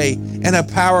greater way, in a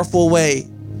powerful way.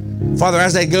 Father,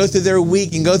 as they go through their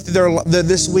week and go through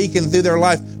this week and through their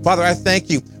life, Father, I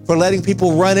thank you for letting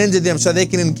people run into them so they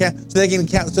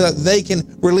that they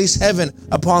can release heaven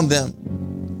upon them.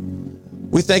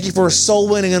 We thank you for a soul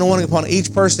winning anointing upon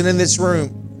each person in this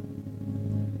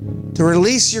room to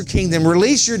release your kingdom,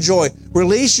 release your joy,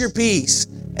 release your peace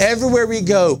everywhere we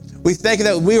go. We thank you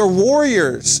that we are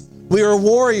warriors. We are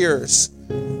warriors.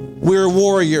 We are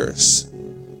warriors.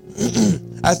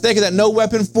 I thank you that no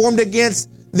weapon formed against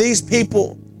these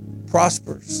people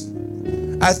prospers.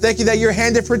 I thank you that your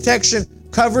hand of protection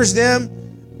covers them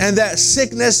and that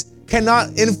sickness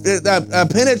cannot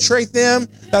penetrate them,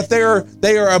 that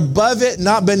they are above it,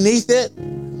 not beneath it.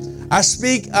 I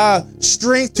speak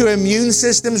strength to immune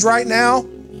systems right now.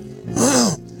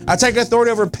 I take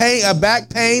authority over pain, back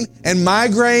pain and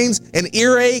migraines and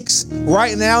earaches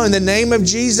right now in the name of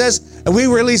Jesus. And we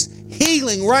release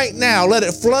healing right now. Let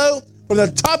it flow from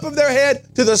the top of their head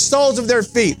to the soles of their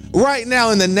feet right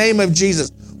now in the name of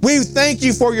Jesus. We thank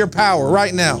you for your power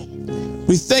right now.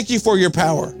 We thank you for your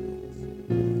power.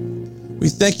 We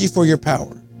thank you for your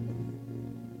power.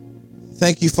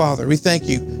 Thank you, Father. We thank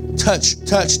you. Touch,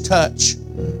 touch, touch.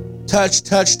 Touch,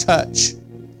 touch, touch.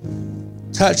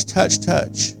 Touch, touch,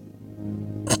 touch.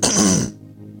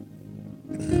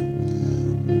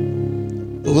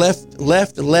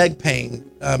 left leg pain.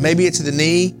 Maybe it's the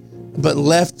knee, but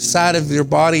left side of your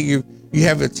body, you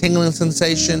have a tingling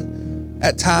sensation.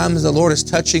 At times, the Lord is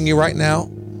touching you right now.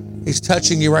 He's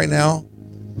touching you right now.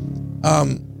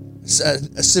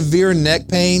 A severe neck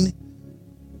pain.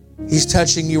 He's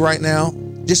touching you right now.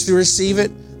 Just to receive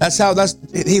it.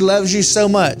 He loves you so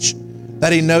much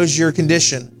that he knows your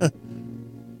condition.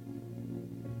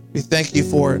 We thank you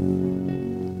for it.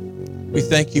 We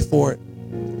thank you for it.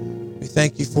 We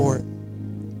thank you for it.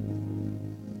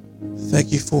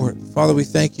 Thank you for it. Father, we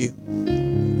thank you.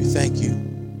 We thank you.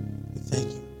 We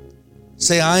thank you.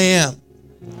 Say, I am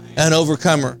an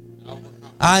overcomer.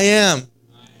 I am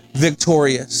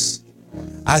victorious.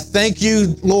 I thank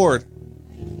you, Lord,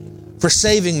 for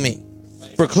saving me,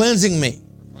 for cleansing me,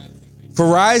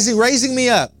 for raising me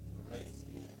up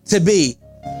to be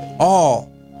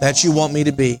all that you want me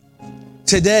to be.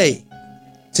 Today,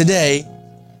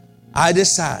 I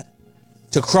decide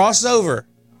to cross over,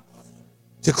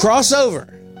 to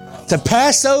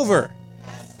pass over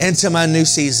into my new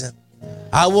season.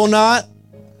 I will not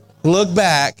look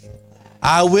back.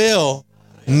 I will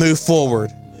move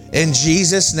forward. In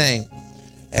Jesus' name,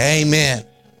 amen.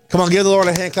 Come on, give the Lord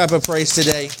a hand clap of praise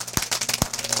today.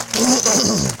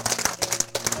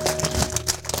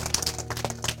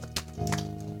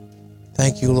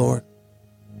 Thank you, Lord.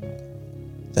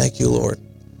 Thank you, Lord.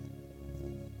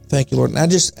 Thank you, Lord.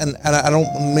 And I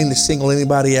don't mean to single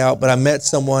anybody out, but I met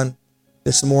someone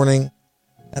this morning,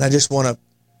 and I just want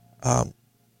to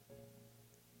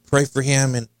pray for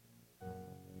him. And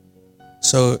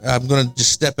so I'm going to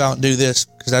just step out and do this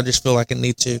because I just feel like I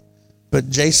need to. But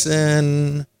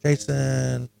Jason, right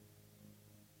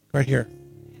here.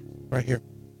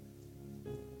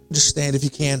 Just stand if you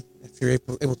can, if you're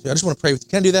able to. I just want to pray with you.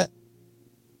 Can I do that?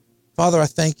 Father, I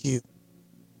thank you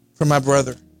for my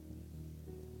brother.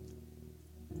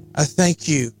 I thank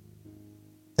you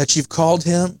that you've called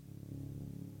him.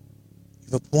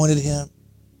 You've appointed him.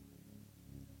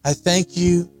 I thank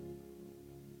you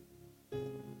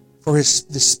for the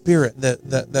Spirit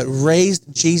that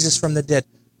raised Jesus from the dead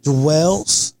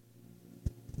dwells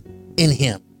in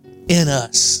him, in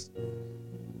us.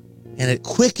 And it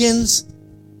quickens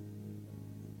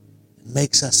and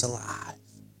makes us alive.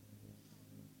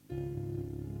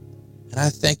 And I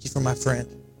thank you for my friend.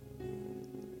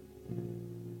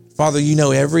 Father, you know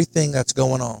everything that's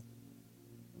going on.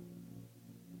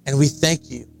 And we thank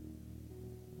you.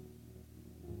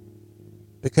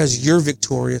 Because you're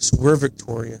victorious, we're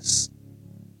victorious.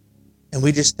 And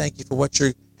we just thank you for what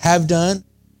you have done,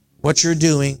 what you're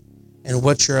doing, and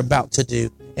what you're about to do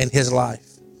in his life.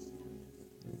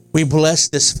 We bless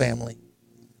this family.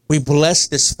 We bless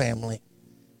this family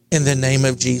in the name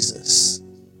of Jesus.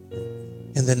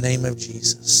 In the name of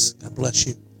Jesus. God bless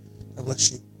you. God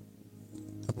bless you.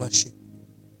 God bless you.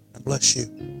 God bless you.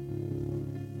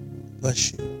 God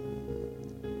bless you.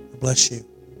 God bless you.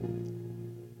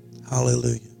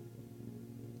 Hallelujah.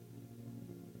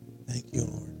 Thank you,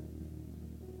 Lord.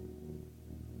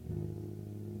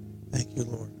 Thank you,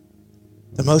 Lord.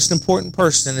 The most important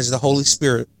person is the Holy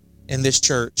Spirit in this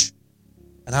church.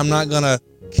 And I'm not going to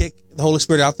kick the Holy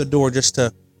Spirit out the door just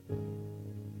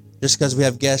because we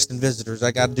have guests and visitors.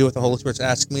 I got to do what the Holy Spirit's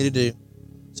asking me to do.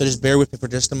 So just bear with me for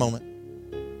just a moment.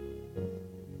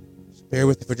 Just bear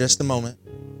with me for just a moment.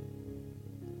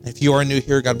 If you are new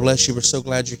here, God bless you. We're so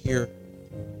glad you're here.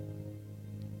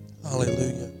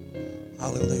 Hallelujah.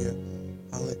 Hallelujah.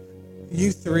 Hallelujah.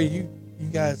 You three, you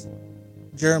guys,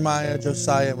 Jeremiah,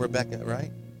 Josiah, and Rebecca,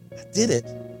 right? I did it.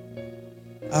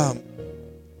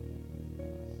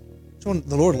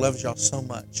 The Lord loves y'all so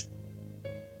much.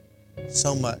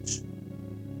 So much.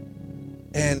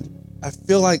 And I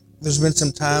feel like there's been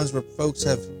some times where folks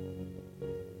have,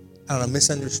 I don't know,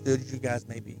 misunderstood you guys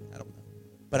maybe. I don't know.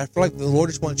 But I feel like the Lord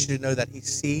just wants you to know that he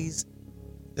sees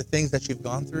the things that you've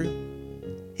gone through.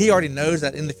 He already knows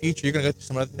that in the future you're going to go through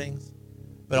some other things.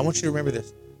 But I want you to remember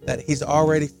this, that he's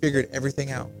already figured everything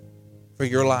out for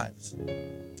your lives.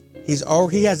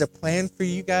 He has a plan for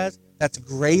you guys that's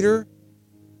greater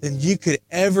than you could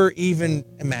ever even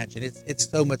imagine. It's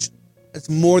so much, it's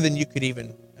more than you could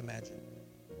even imagine.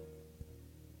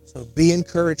 So be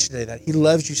encouraged today that he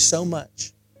loves you so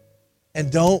much.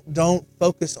 And don't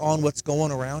focus on what's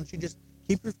going around you. Just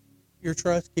keep your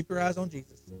trust, keep your eyes on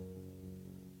Jesus.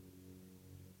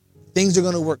 Things are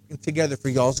going to work together for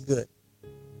y'all's good.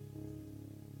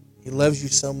 He loves you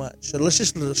so much. So let's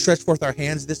just stretch forth our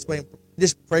hands this way and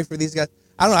just pray for these guys.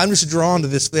 I don't know, I'm just drawn to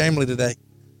this family today.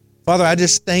 Father, I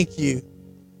just thank you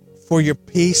for your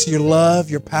peace, your love,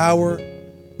 your power.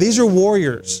 These are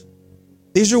warriors.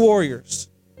 These are warriors.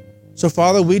 So,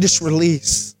 Father, we just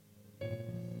release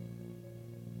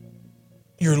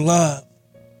your love.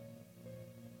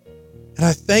 And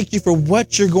I thank you for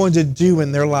what you're going to do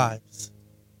in their lives.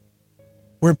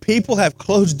 Where people have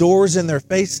closed doors in their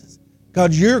faces,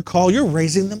 God, you're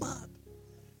raising them up.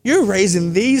 You're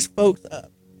raising these folks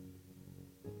up.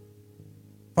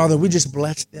 Father, we just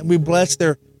bless them. We bless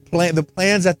their plan, the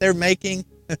plans that they're making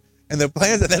and the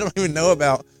plans that they don't even know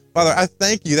about. Father, I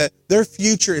thank you that their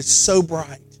future is so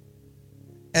bright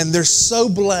and they're so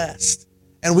blessed.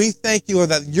 And we thank you, Lord,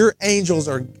 that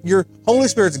your Holy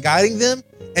Spirit's guiding them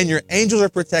and your angels are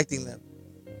protecting them.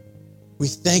 We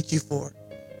thank you for it.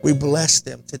 We bless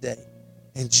them today.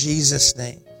 In Jesus'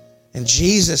 name. In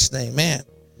Jesus' name, man.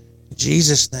 In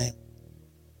Jesus' name.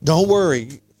 Don't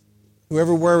worry.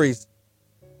 Whoever worries,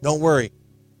 don't worry.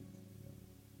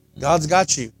 God's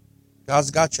got you. God's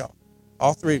got y'all.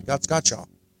 All three, God's got y'all.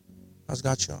 God's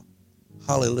got y'all.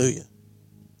 Hallelujah.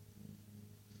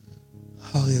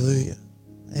 Hallelujah.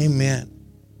 Amen.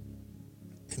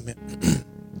 Amen.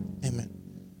 Amen.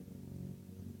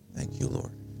 Thank you,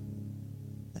 Lord.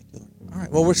 Thank you, Lord. All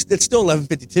right. Well, it's still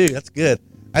 11:52. That's good.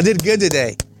 I did good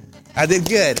today. I did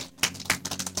good.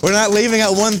 We're not leaving at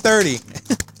 1:30.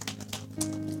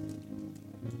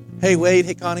 Hey, Wade.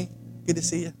 Hey, Connie. Good to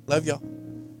see you. Love y'all.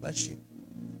 Bless you.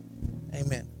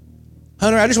 Amen.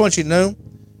 Hunter, I just want you to know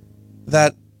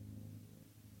that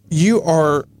you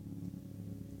are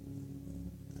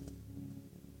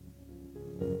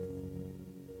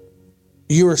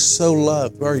so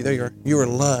loved. Where are you? There you are. You are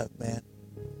loved, man.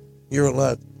 You are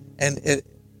loved. And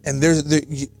I'm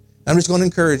just going to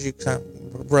encourage you,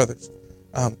 brothers.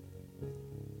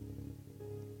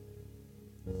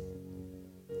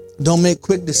 Don't make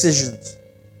quick decisions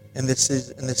in this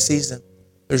season,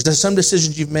 There's some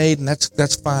decisions you've made, and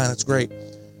that's fine. That's great.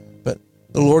 But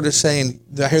the Lord is saying,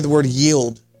 I hear the word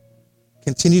yield.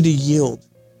 Continue to yield.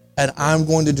 And I'm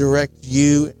going to direct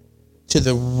you to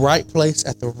the right place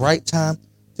at the right time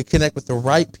to connect with the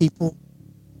right people.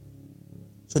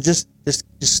 So just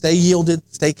stay yielded,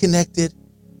 stay connected,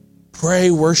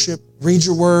 pray, worship, read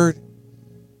your word.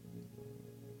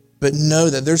 But know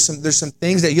that there's some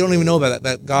things that you don't even know about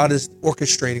that God is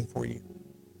orchestrating for you.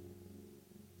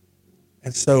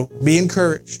 And so be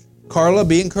encouraged. Carla,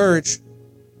 be encouraged.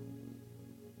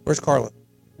 Where's Carla?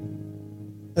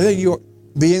 I think you are.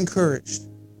 Be encouraged.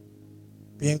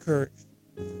 Be encouraged.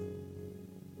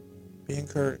 Be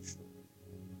encouraged.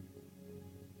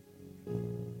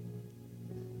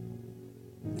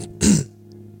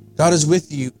 God is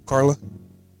with you, Carla,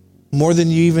 more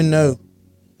than you even know.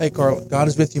 Hey, Carla, God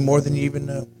is with you more than you even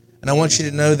know. And I want you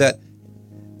to know that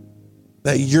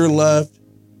you're loved.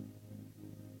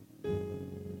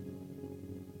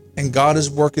 And God is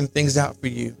working things out for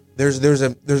you. There's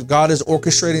God is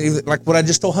orchestrating, like what I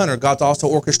just told Hunter, God's also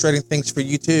orchestrating things for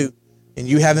you too. And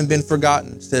you haven't been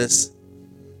forgotten, sis.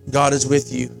 God is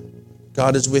with you.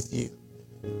 God is with you.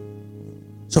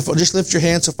 So just lift your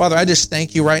hands. So Father, I just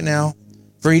thank you right now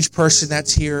for each person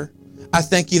that's here. I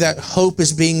thank you that hope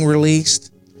is being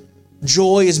released.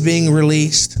 Joy is being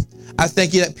released. I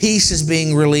thank you that peace is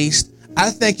being released.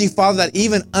 I thank you, Father, that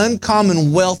even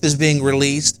uncommon wealth is being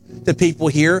released to people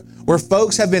here, where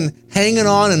folks have been hanging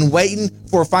on and waiting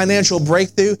for a financial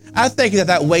breakthrough. I thank you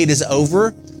that wait is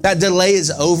over, that delay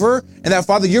is over, and that,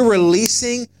 Father, you're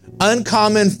releasing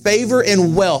uncommon favor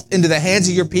and wealth into the hands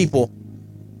of your people.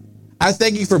 I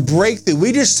thank you for breakthrough.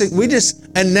 We just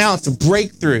announced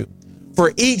breakthrough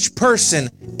for each person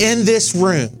in this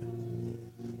room.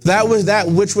 That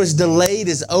which was delayed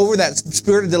is over. That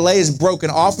spirit of delay is broken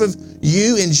off of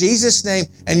you in Jesus' name,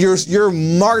 and you're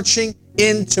marching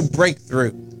into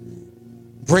breakthrough.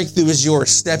 Breakthrough is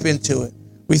yours. Step into it.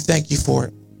 We thank you for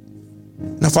it.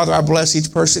 Now, Father, I bless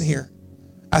each person here.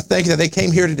 I thank you that they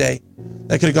came here today.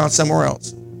 They could have gone somewhere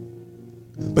else,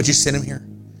 but you sent them here.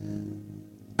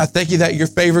 I thank you that your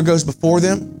favor goes before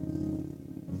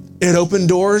them. It opened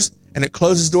doors and it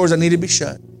closes doors that need to be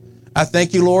shut. I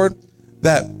thank you, Lord,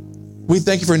 that we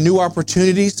thank you for new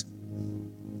opportunities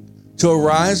to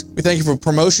arise. We thank you for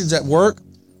promotions at work.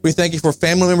 We thank you for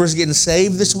family members getting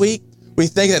saved this week. We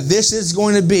think that this is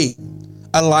going to be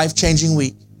a life-changing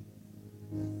week.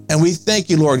 And we thank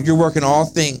you, Lord, you're working all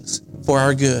things for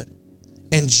our good.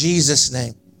 In Jesus'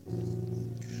 name.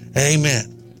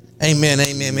 Amen. Amen.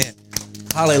 Amen. Amen.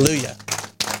 Hallelujah.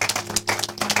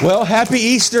 Well, happy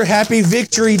Easter. Happy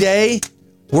Victory Day.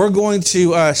 We're going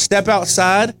to step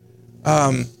outside.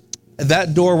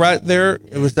 That door right there,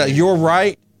 it was that your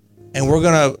right. And we're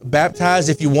going to baptize.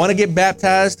 If you want to get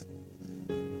baptized,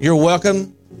 you're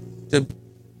welcome to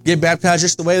get baptized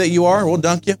just the way that you are. We'll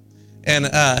dunk you. And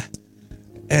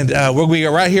we'll be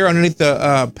right here underneath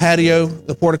the patio,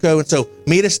 the portico. And so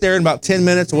meet us there in about 10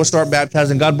 minutes and we'll start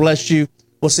baptizing. God bless you.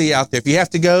 We'll see you out there. If you have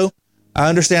to go, I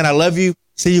understand. I love you.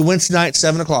 See you Wednesday night,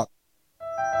 7 o'clock.